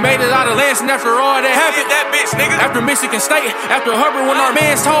blessing? We made it out of Lansing after all that happened. That bitch, nigga. After Michigan State, after Hubbard, when our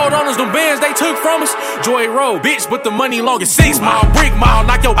mans told on us, them bands they took from us. Joy Road, bitch, but the money long as 6 mile, brick mile.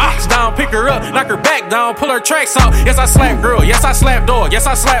 Knock your box down, pick her up, knock her back down, pull her tracks out. Yes, I slap girl. Yes, I slap dog. Yes,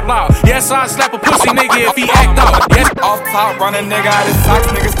 I slap loud. Yes, I slap a pussy nigga if he act out. Yes. Off top, run a nigga out his socks.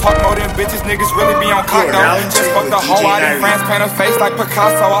 Niggas talk more than bitches. Niggas really be on cock though. Just fuck the hoe out in France, paint her face like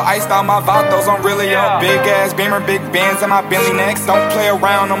Picasso. I iced out my vatos. I'm really a big ass beamer, big Benz, and my Bentley next. Don't play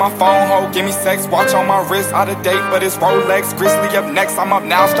around on my phone, ho. Give me sex, watch on my wrist. Out of date, but it's Rolex. Grizzly up next. I'm up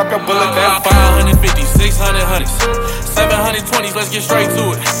now. Strap your bullet vest. 550, 600 hundreds, 720s. Let's get straight to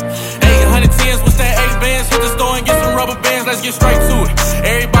it. 810s. What's that? 8 bands. Hit the store and get some rubber bands. Let's get straight to it.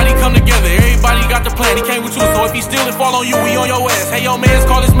 Everybody come together. Everybody got the plan. He came with you, so if he steal and fall on you, we on your ass. Hey, yo, mans,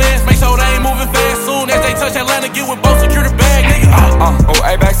 call his mans. Make sure they ain't moving fast. Soon as they touch Atlanta, get with both. Secure the bag, nigga.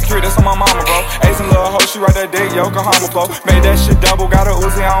 A-back security, that's on my mama, bro. Ace and little hoe, she right there, dig Yokohama flow. Made that shit double, got a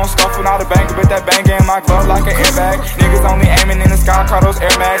Uzi, I don't scuffle, not a banger, but that bang in my glove like an airbag. Niggas only aiming in the sky, call those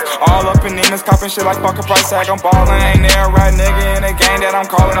Air Max. All up in Nina's, copping shit like fuck a price tag. I'm ballin', ain't there a right nigga in the game that I'm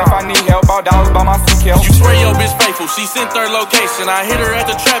calling. If I need help, all dollars by my CKL. You swear your bitch faithful, she sent her location. I hit her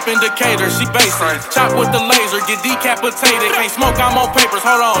at the trap indicator, she basic. Chop with the laser, get decapitated. Can't smoke, I'm on papers,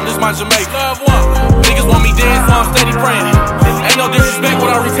 hold on, this my Jamaica. Love one. Niggas want me dead, so I'm steady praying. Ain't no disrespect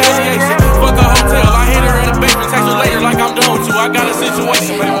without retaliation. Fuck a hotel, I hit her in the basement. Text her later like I'm doing to. I got a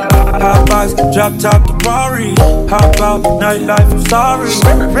situation, baby. Hot box, drop top the Rari. Hop out, nightlife, I'm sorry.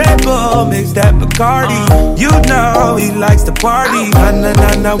 Red Bull, mix that Bacardi. You know he likes to party.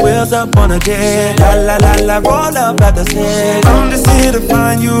 Na wheels up on a jet. La, roll up at the set. I'm just here to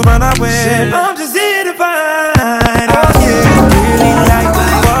find you, run away. I'm just here to find. Oh yeah, really like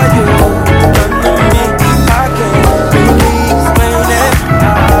for you. Under me, I can't really explain it.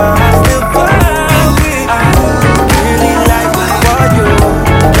 I still find it. I really like for you.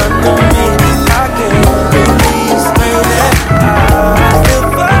 Under me, I can't really explain it. I still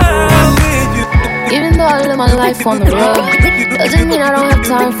find with you. Even though I live my life on the road, doesn't mean I don't have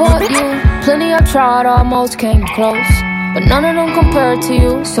time for you. Plenty I tried, almost came close, but none of them compare her to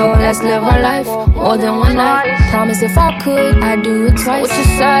you. So let's live our life more than one night. Promise if I could, I'd do it twice. What you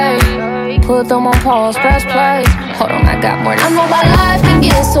say? Put them on pause, press play. Hold on, I got more to say. I know my life can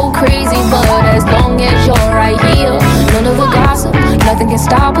get so crazy, but as long as you're right here, none of the gossip, nothing can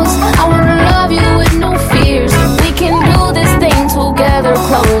stop us. I wanna love you with no fears. We can do this thing together.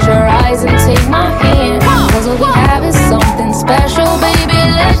 Close your eyes and take my hand. Cause what we have is something special, baby.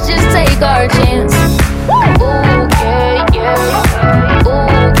 Let's just take our chance. Ooh, yeah, yeah. Ooh,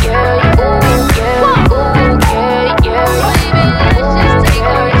 yeah, ooh, yeah. Ooh, yeah, yeah. Baby, let's just take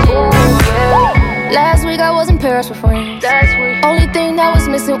our chance. Yeah. Last week I was in Paris with friends. Only thing that was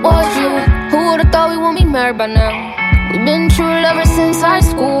missing was you. Who would've thought we won't be married by now? We've been true lovers since high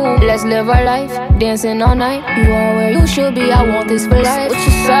school. Let's live our life, dancing all night. You are where you should be, I want this for life. What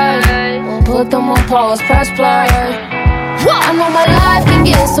you say? Put them on pause, press play. I know my life can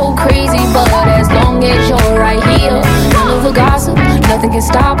get so crazy, but as long as you're right here, none of the gossip, nothing can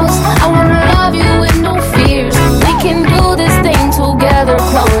stop us. I wanna love you with no fears. We can do this thing together.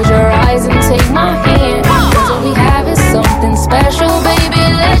 Close your eyes and take my hand. Cause what we have is something special, baby.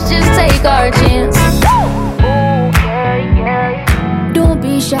 Let's just take our chance. Don't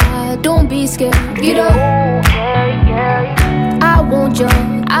be shy, don't be scared. Get up. I want you,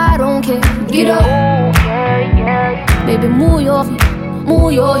 I don't care. Get up. Baby, move your feet,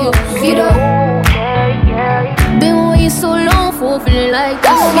 move your hips. Get up. Been waiting so long for feeling like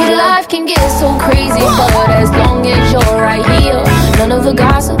this. My life can get so crazy, but as long as you're right here, none of the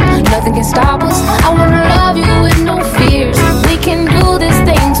gossip, nothing can stop us. I wanna love you with no fears. We can do this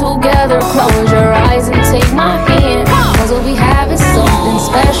thing together. Close your eyes and take my hand. Cause what we have is something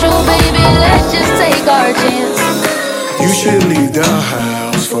special, baby. Let's just take our chance. You should leave the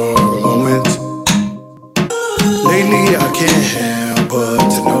house for a moment. Lately I can't help but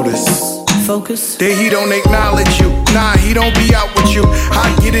to notice. Focus. That he don't acknowledge you. Nah, he don't be out with you.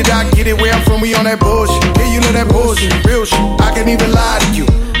 I get it. Where I'm from, we on that bullshit. Yeah, you know that bullshit, real shit. I can't even lie to you,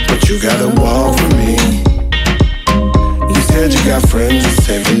 but you gotta walk for me. You said you got friends, you're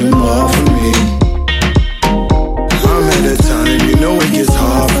saving them all for me. I'm at a time, you know it gets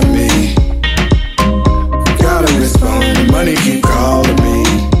hard for me. Gotta respond, the money keep calling me.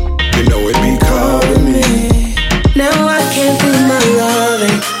 You know it be calling me. Now I can't do my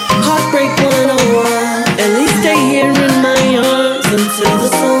loving. Heartbreak 101. At least stay here in my arms until the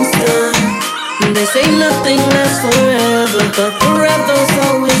song's done. They say nothing lasts forever, but forever's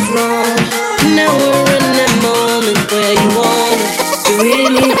always wrong. Now we're in that moment where you wanna do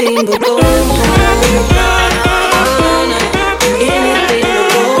anything but go home. Anything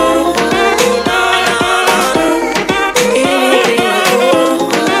but go home. Anything but go home.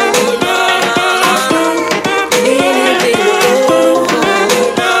 Anything but go home.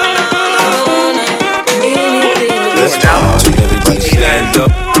 Let's party, everybody stand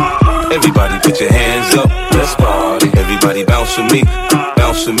up. Everybody put your hands up. Let's party, everybody bounce with me.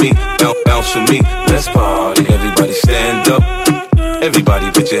 Bounce with me, bounce with me. Let's party, everybody stand up.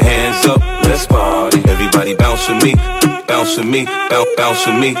 Everybody put your hands up. Let's party, everybody bounce with me. Bounce with me, bounce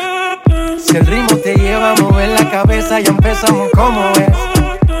with me. Si el ritmo te lleva a mover la cabeza, ya empezamos como es.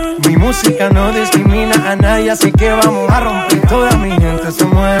 Mi música no discrimina a nadie, así que vamos a romper. Toda mi gente se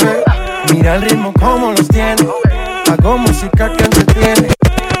mueve. Mira el ritmo como los tiene. Hago música que entretiene.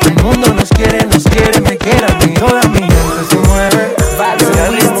 El mundo nos quiere, me quiere a mí. Toda mi gente se mueve. Mira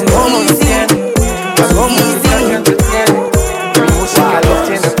el ritmo como los tiene. Hago música que entretiene. Mi música los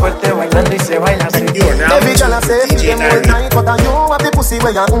tiene fuerte bailando y se baila así. Every girl I say she them all night, but you have the pussy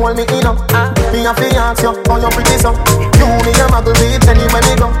where you hold me in up. Me a fi ask you, how you pretty so? You me a muggle with anywhere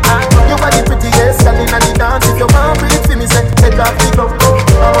me go. You are the prettiest girl inna the dance. If you want breathe for me, say take off the glove.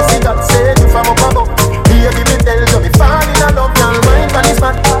 I must see God say you from up above. Baby, me tell you me fall in love. Your mind for this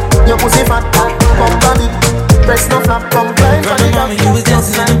fat, your pussy fat. Come for me, press no flap, come climb for the top. You was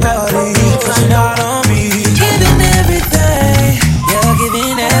dancing in the party, pushing out on me, giving everything, you're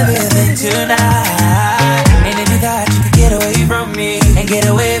giving everything tonight. And if you thought you could get away from me and get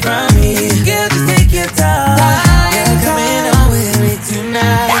away from me, girl, just take your time. You're coming on with me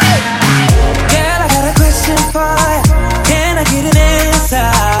tonight. Girl, I got a question for you. Can I get an answer?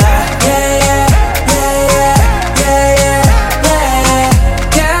 Yeah.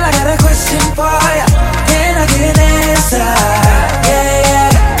 Girl, I got a question for you. Can I get an answer? Yeah.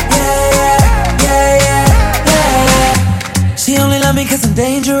 She only love me 'cause I'm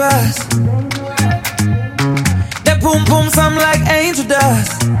dangerous. That boom boom sound like angel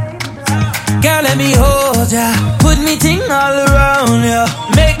dust. Girl, let me hold ya. Put me ting all around ya.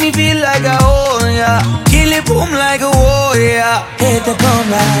 Make me feel like I own ya. Kill it boom like a warrior. Hit the boom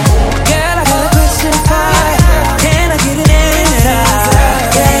like. Girl, I got a question for ya. Can I get an answer?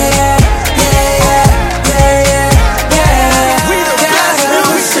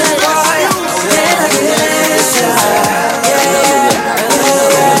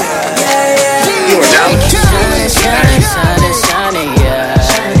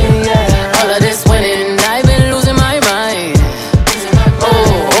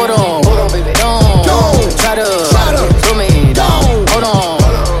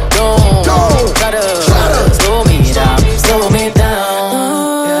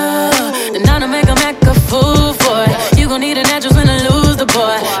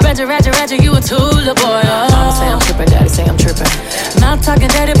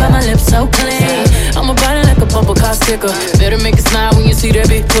 kicker. Better make it smile when you see that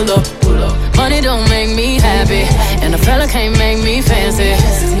bitch pull up. Money don't make me happy, and a fella can't make me fancy.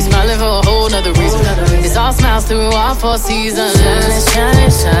 You smiling for a whole nother reason. It's all smiles through all 4 seasons.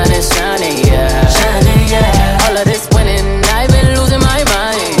 Shining, shining, shining, yeah. Shining, yeah. All of this winning, I've been losing my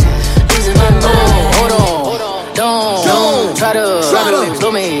mind. Losing my mind. Hold on, don't try to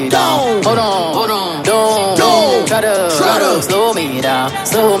slow me down. Hold on, don't try to slow me down.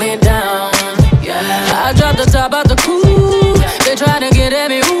 Yeah. I dropped the top out the coupe. They try to get at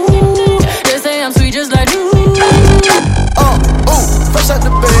me, ooh. They say I'm sweet just like you. Fresh out the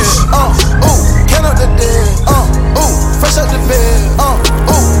bed, count out the dead, fresh out the bed,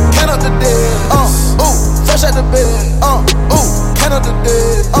 count out the dead, fresh out the bed, count out the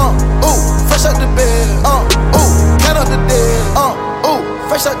dead, fresh out the bed, count out the dead,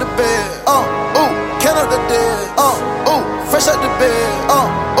 fresh out the bed, count out the dead, fresh out the bed,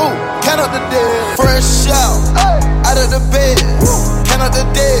 count out the dead, fresh out of the bed, count out the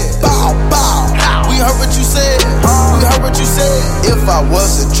dead, bow, bow. We heard what you said, we heard what you said. If I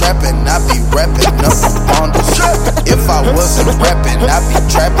wasn't trapping, I'd be rapping up on the strip. If I wasn't rapping, I'd be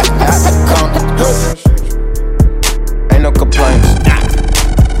trapping, I'd be coming. Ain't no complaints.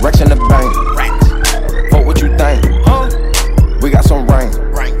 Rex in the bank. Fuck what you think. We got some rain.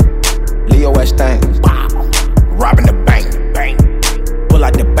 Leo S things. Robbing the bank. Pull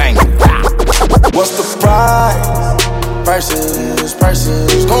out the bank. What's the price?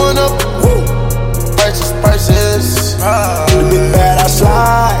 Prices going up. Prices. The big bad I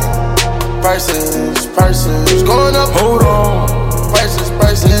slide. Prices going up. Hold on. Prices.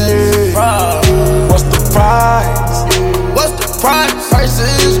 What's the price?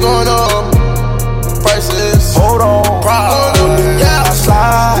 Prices going up. Prices. Hold on. Yeah, I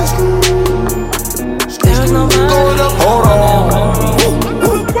slide. There's no going up. Hold on.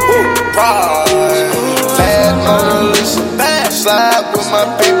 Bad Mona Lisa. Bad slide with my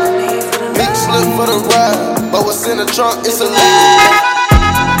people. Big slip for the ride, but what's in the trunk is illegal.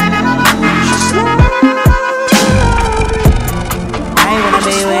 I wanna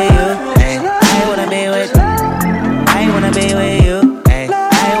be with you, ay. I wanna be with you. I wanna be with you, ay.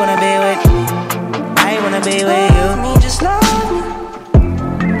 I wanna be with you. I wanna be with you. Just love me.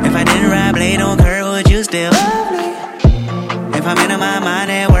 If I didn't ride blade on curve, would you still love me? If I'm in my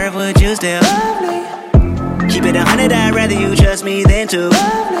mind at work, would you still love me? Keep it 100, I'd rather you trust me than to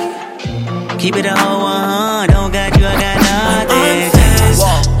love me. Keep it a whole 100, don't got you, I got nothing.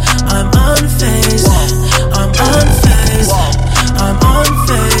 I'm unfazed, I'm unfazed, I'm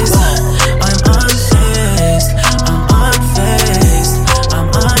unfazed, I'm unfazed, I'm unfazed, I'm unfazed,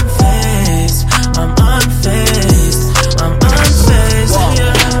 I'm unfazed, I'm unfazed, I'm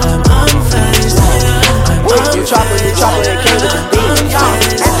unfazed, I'm unfazed. You chocolate, it came with the beat. After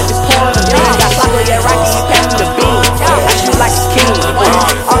this point, got Flocko, yeah, Rocky, he passed me the beat. I shoot like a king.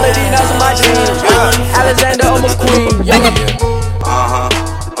 All of these nuts in my dreams. Alexander, I'm a queen.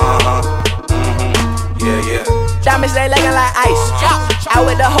 Diamonds, they looking like ice. Out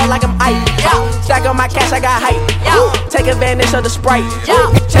with the hoe like I'm ice. Stack on my cash, I got hype. Take advantage of the Sprite.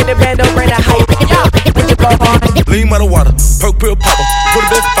 Check the band, don't bring the hype. Lean by the water, perk pill popper. Put a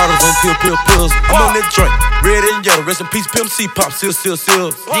bit of bottles on pills. I'm on that drink, red and yellow. Rest in peace, Pimp C pop, seal. You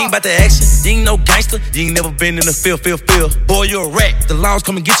ain't about the action, you ain't no gangster. You ain't never been in the field. Boy, you a rat, the laws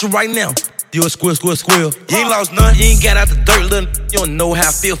come and get you right now. You a squill. You ain't lost none, you ain't got out the dirt, little. You don't know how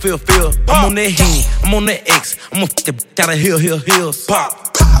I feel. I'm on that Henny, I'm on that X. I'm gonna fuck that out of hill.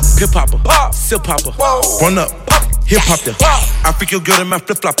 Pop, hip hopper, sip popper. Run up, hip hop ya. I freak your girl in my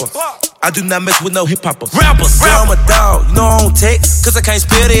flip flopper. I do not mess with no hip hoppers. Rappers, I'm a dog, you know I don't text, cause I can't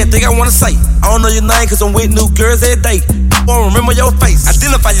spell everything I wanna say. I don't know your name, cause I'm with new girls every day. Won't remember your face,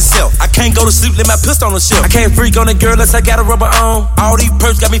 identify yourself. I can't go to sleep, let my pistol on the shelf. I can't freak on that girl unless I got a rubber on. All these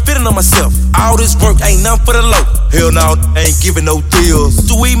perks got me fitting on myself. All this work ain't nothing for the low. Hell no, ain't giving no deals.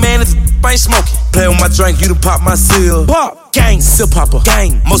 The weed man is ain't smoking. Play with my drink, you done pop my seal. Pop, gang, sip popper,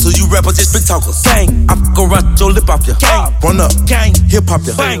 gang. Most of you rappers just big talkers, gang. I go right your lip off ya, gang. Run up, gang, hip hop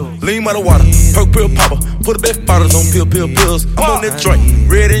ya, bang. Lean by the water, perk pill popper. Put a bit bottles on pills. I'm on that drink,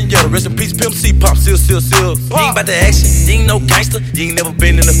 red and yellow. Rest in peace, Pimp C pop, seal. You ain't about the action, you ain't no gangster. You ain't never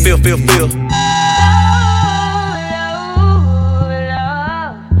been in the field.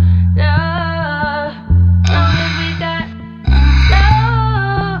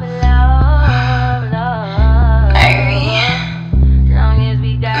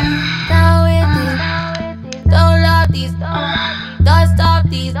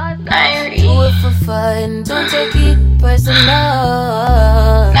 Do it for fun, don't take it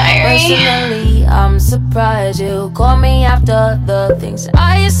personal. Personally, I'm surprised you call me after the things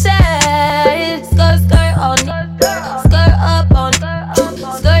I said. Skirt on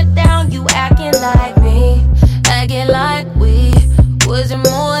like me, acting like we wasn't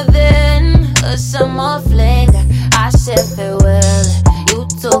more than a summer fling. I said farewell, you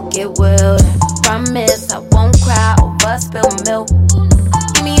took it well. Promise I won't cry over spilled milk.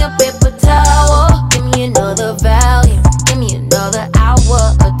 Give me a paper towel, give me another volume, give me another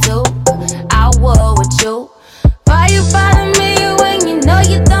hour or two. Hour with you. Why you bother me when you know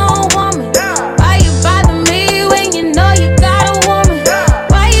you don't want me? Why you bother me when you know you got a woman?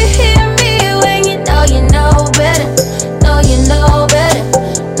 Why you hit me when you know better? Know you know better.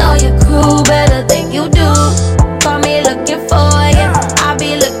 Know your crew better than you do. Call me looking for you, I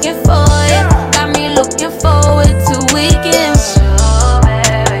be looking for you. Got me looking forward to weekends.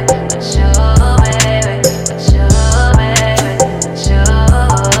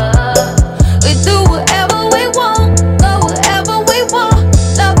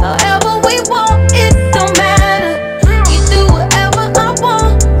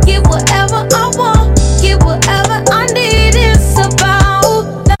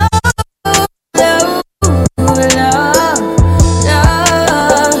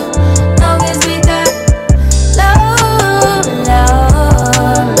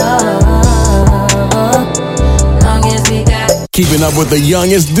 Keeping up with the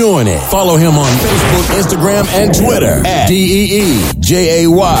youngest doing it. Follow him on Facebook, Instagram, and Twitter at DEEJAYNYREE.